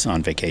Jeff is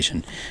on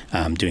vacation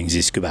doing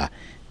Z-Scuba.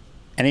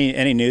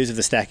 Any news of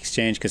the Stack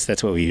Exchange? Because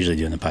that's what we usually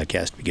do in the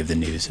podcast. We give the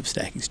news of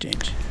Stack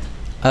Exchange.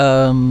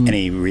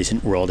 Any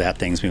recent rolled out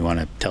things we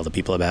want to tell the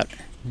people about?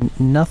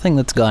 Nothing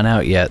that's gone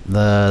out yet.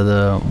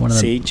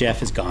 See,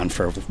 Jeff is gone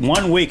for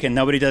 1 week and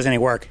nobody does any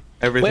work.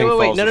 Everything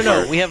wait.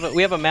 No. We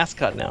have a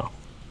mascot now.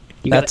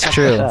 That's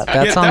true.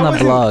 That's on the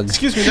blog.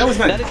 Excuse me, that was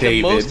not David. That is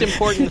the most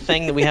important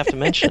thing that we have to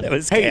mention.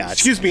 Hey,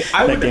 excuse me,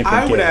 I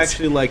would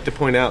actually like to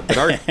point out that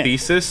our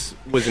thesis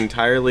was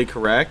entirely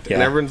correct,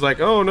 and everyone's like,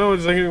 oh, no,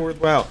 it's not going to be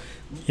worthwhile.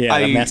 Yeah,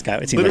 the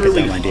mascot. It seemed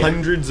literally like a dumb idea.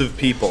 Hundreds of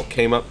people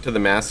came up to the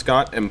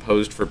mascot and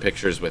posed for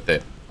pictures with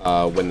it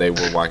when they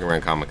were walking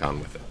around Comic-Con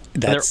with it.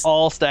 They're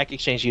all Stack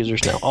Exchange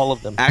users now, all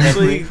of them.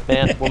 Actually,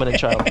 man, woman, and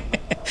child.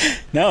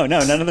 No,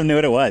 none of them knew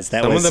what it was.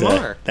 Some of them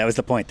are. That was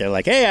the point. They're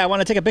like, hey, I want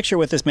to take a picture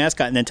with this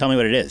mascot and then tell me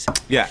what it is.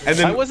 Yeah, and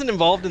then I wasn't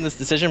involved in this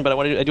decision, but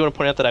I do want to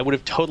point out that I would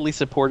have totally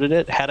supported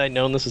it. Had I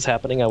known this was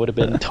happening, I would have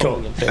been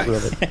totally in favor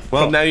of it.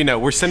 Well, now you know.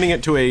 We're sending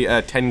it to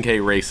a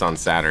 10K race on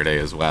Saturday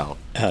as well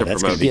to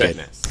that's promote gonna be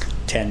fitness.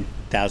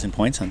 10,000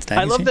 points on Stack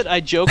I love Exchange? that I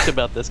joked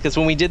about this because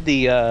when we did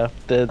the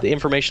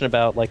information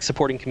about like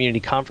supporting community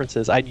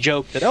conferences, I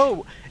joked that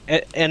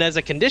and as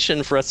a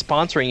condition for us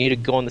sponsoring you to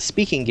go on the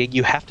speaking gig,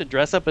 you have to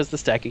dress up as the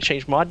Stack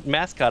Exchange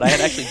mascot. I had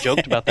actually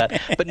joked about that,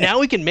 but now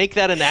we can make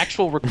that an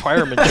actual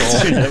requirement,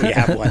 Joel. We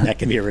have one. That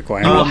can be a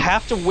requirement. You will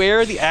have to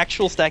wear the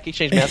actual Stack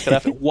Exchange mascot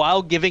outfit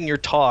while giving your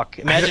talk.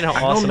 Imagine how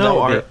awesome that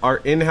would be. Our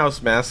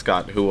in-house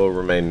mascot, who will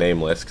remain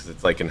nameless because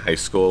it's like in high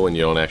school and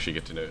you don't actually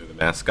get to know who the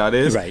mascot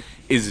is, right,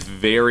 is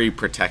very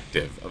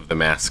protective of the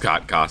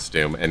mascot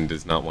costume and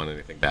does not want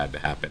anything bad to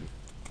happen.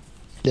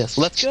 Yes,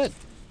 well, that's good.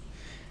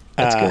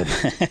 That's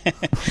good.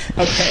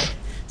 Okay,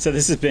 so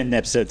this has been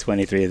episode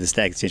 23 of the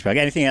Stack Exchange Blog.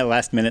 Anything at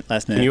last minute?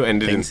 Can you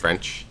end it in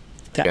French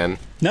again?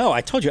 No, I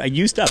told you. I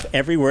used up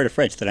every word of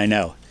French that I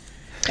know.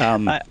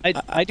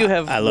 I do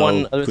have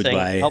one other thing.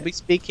 I'll be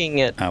speaking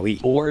at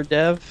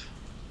Ordev.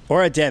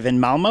 Ordev in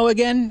Malmö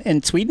again,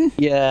 in Sweden?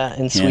 Yeah,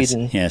 in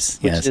Sweden.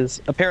 Yes. Which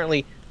is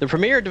apparently the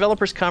premier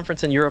developers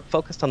conference in Europe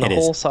focused on the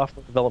whole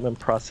software development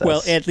process.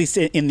 Well, at least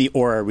in the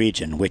Aura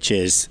region, which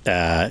is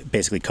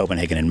basically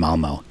Copenhagen and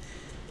Malmö.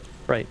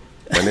 Right.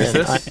 When is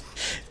this?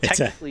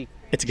 Technically,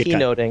 it's a good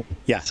keynoting.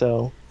 Yeah.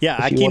 So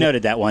I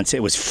keynoted that once.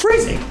 It was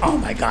freezing. Oh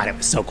my God, it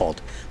was so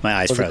cold. My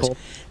eyes froze.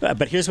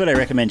 But here's what I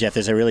recommend, Jeff.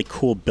 There's a really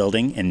cool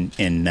building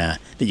in that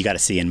you got to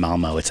see in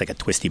Malmö. It's like a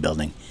twisty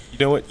building. You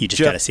know what? You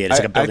just got to see it. It's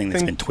like a building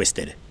that's been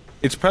twisted.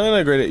 It's probably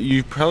not great.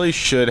 You probably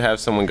should have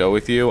someone go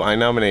with you. I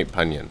nominate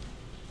Punyan.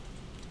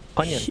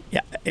 Punyan.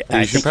 Yeah,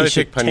 you should probably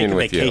take Punyan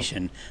with you.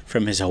 Vacation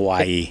from his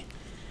Hawaii.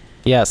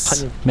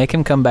 Yes, make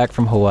him come back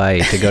from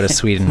Hawaii to go to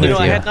Sweden with you.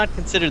 I had not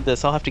considered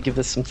this. I'll have to give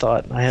this some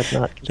thought. I had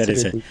not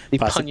considered the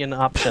Punyan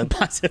option.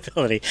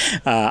 Possibility.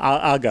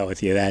 I'll go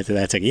with you. That's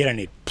okay. You don't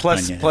need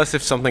Punyan. Plus,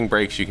 if something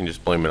breaks, you can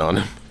just blame it on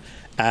him.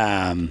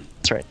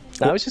 That's right.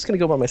 I was just going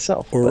to go by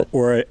myself.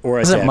 Or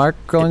is it Mark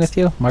going with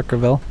you? Mark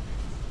Gravel?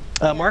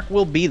 Mark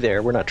will be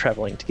there. We're not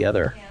traveling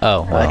together.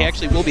 Oh, wow. He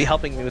actually will be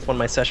helping me with one of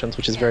my sessions,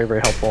 which is very, very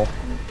helpful.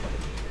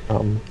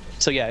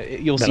 So yeah,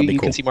 you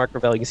can see Mark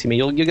Ravel, you can see me.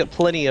 You'll get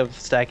plenty of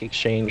Stack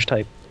Exchange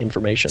type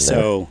information.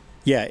 So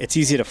yeah, it's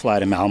easy to fly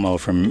to Malmö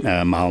from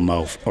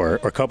Malmö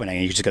or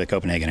Copenhagen. You can just go to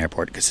Copenhagen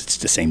Airport because it's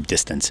the same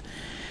distance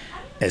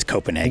as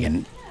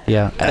Copenhagen.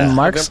 Yeah, and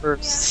November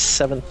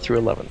 7th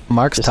through 11th.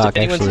 Mark's talk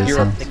actually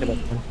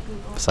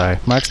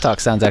Mark's talk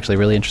sounds actually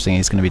really interesting.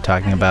 He's going to be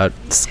talking about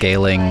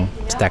scaling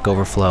Stack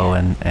Overflow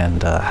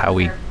and how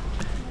we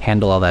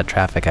handle all that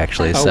traffic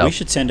actually. We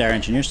should send our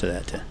engineers to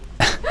that too.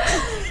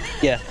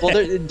 Yeah. Well,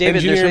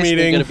 David,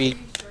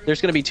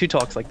 there's going to be 2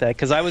 talks like that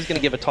because I was going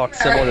to give a talk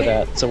similar to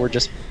that. So we're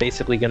just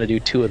basically going to do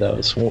 2 of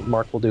those.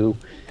 Mark we'll do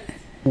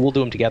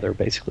them together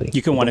basically.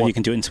 You can you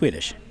can do it in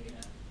Swedish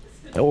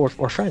or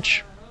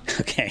French.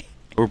 Okay.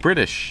 Or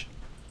British.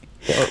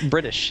 Or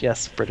British,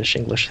 yes, British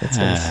English. That's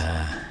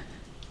nice.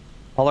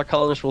 All our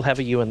colors will have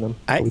a U in them.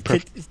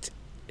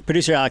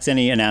 Producer Alex,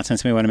 any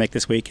announcements we want to make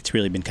this week? It's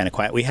really been kind of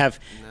quiet. We have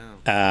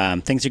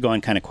things are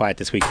going kind of quiet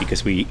this week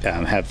because we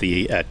have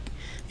the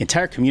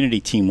entire community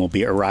team will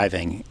be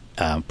arriving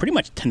pretty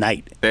much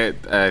tonight.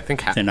 I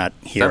think they're not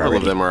here. Several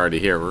already. of them are already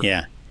here.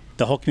 Yeah,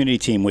 the whole community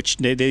team, which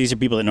these are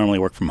people that normally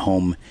work from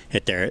home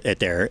at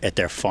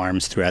their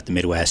farms throughout the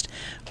Midwest,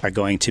 are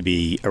going to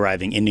be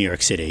arriving in New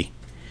York City.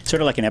 Sort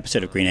of like an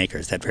episode of Green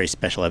Acres, that very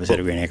special episode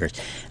of Green Acres,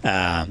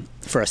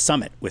 for a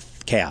summit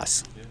with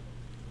Chaos.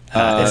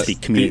 It's the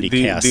community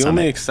Chaos The Summit.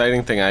 only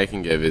exciting thing I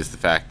can give is the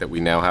fact that we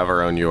now have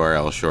our own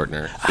URL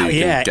shortener. So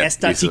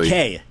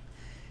S.TK.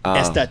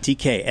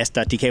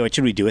 S.TK. What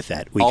should we do with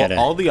that?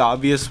 All the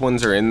obvious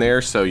ones are in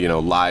there. So,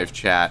 live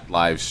chat,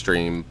 live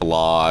stream,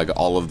 blog,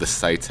 all of the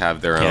sites have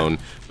their own.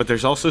 But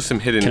there's also some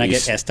hidden... Can I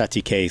get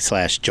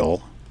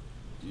S.TK/Joel?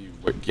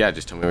 Yeah,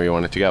 just tell me where you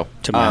want it to go.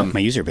 To my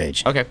user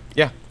page. Okay,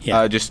 yeah.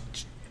 Just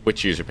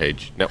which user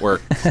page?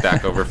 Network,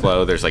 Stack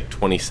Overflow. There's like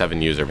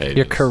 27 user pages.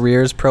 Your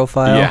careers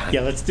profile.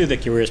 Yeah, let's do the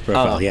careers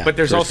profile. But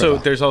there's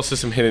also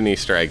some hidden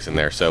Easter eggs in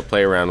there. So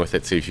play around with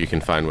it, see if you can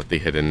find what the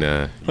hidden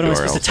What am I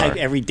supposed to type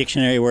every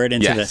dictionary word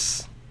into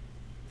this?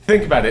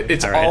 Think about it.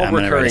 It's all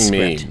recurring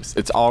memes.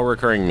 It's all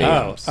recurring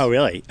memes. Oh,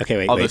 really? Okay,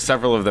 wait. Although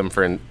several of them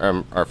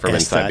are from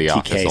inside the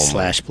office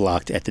only.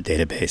 /blocked at the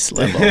database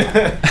level.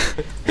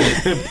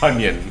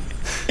 Punyon.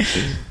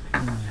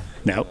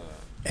 No.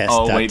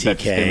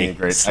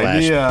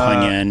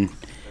 S.TK/Punyon.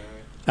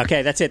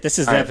 Okay, that's it. This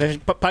is the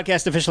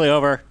podcast officially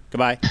over.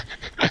 Goodbye.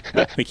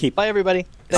 Bye, everybody.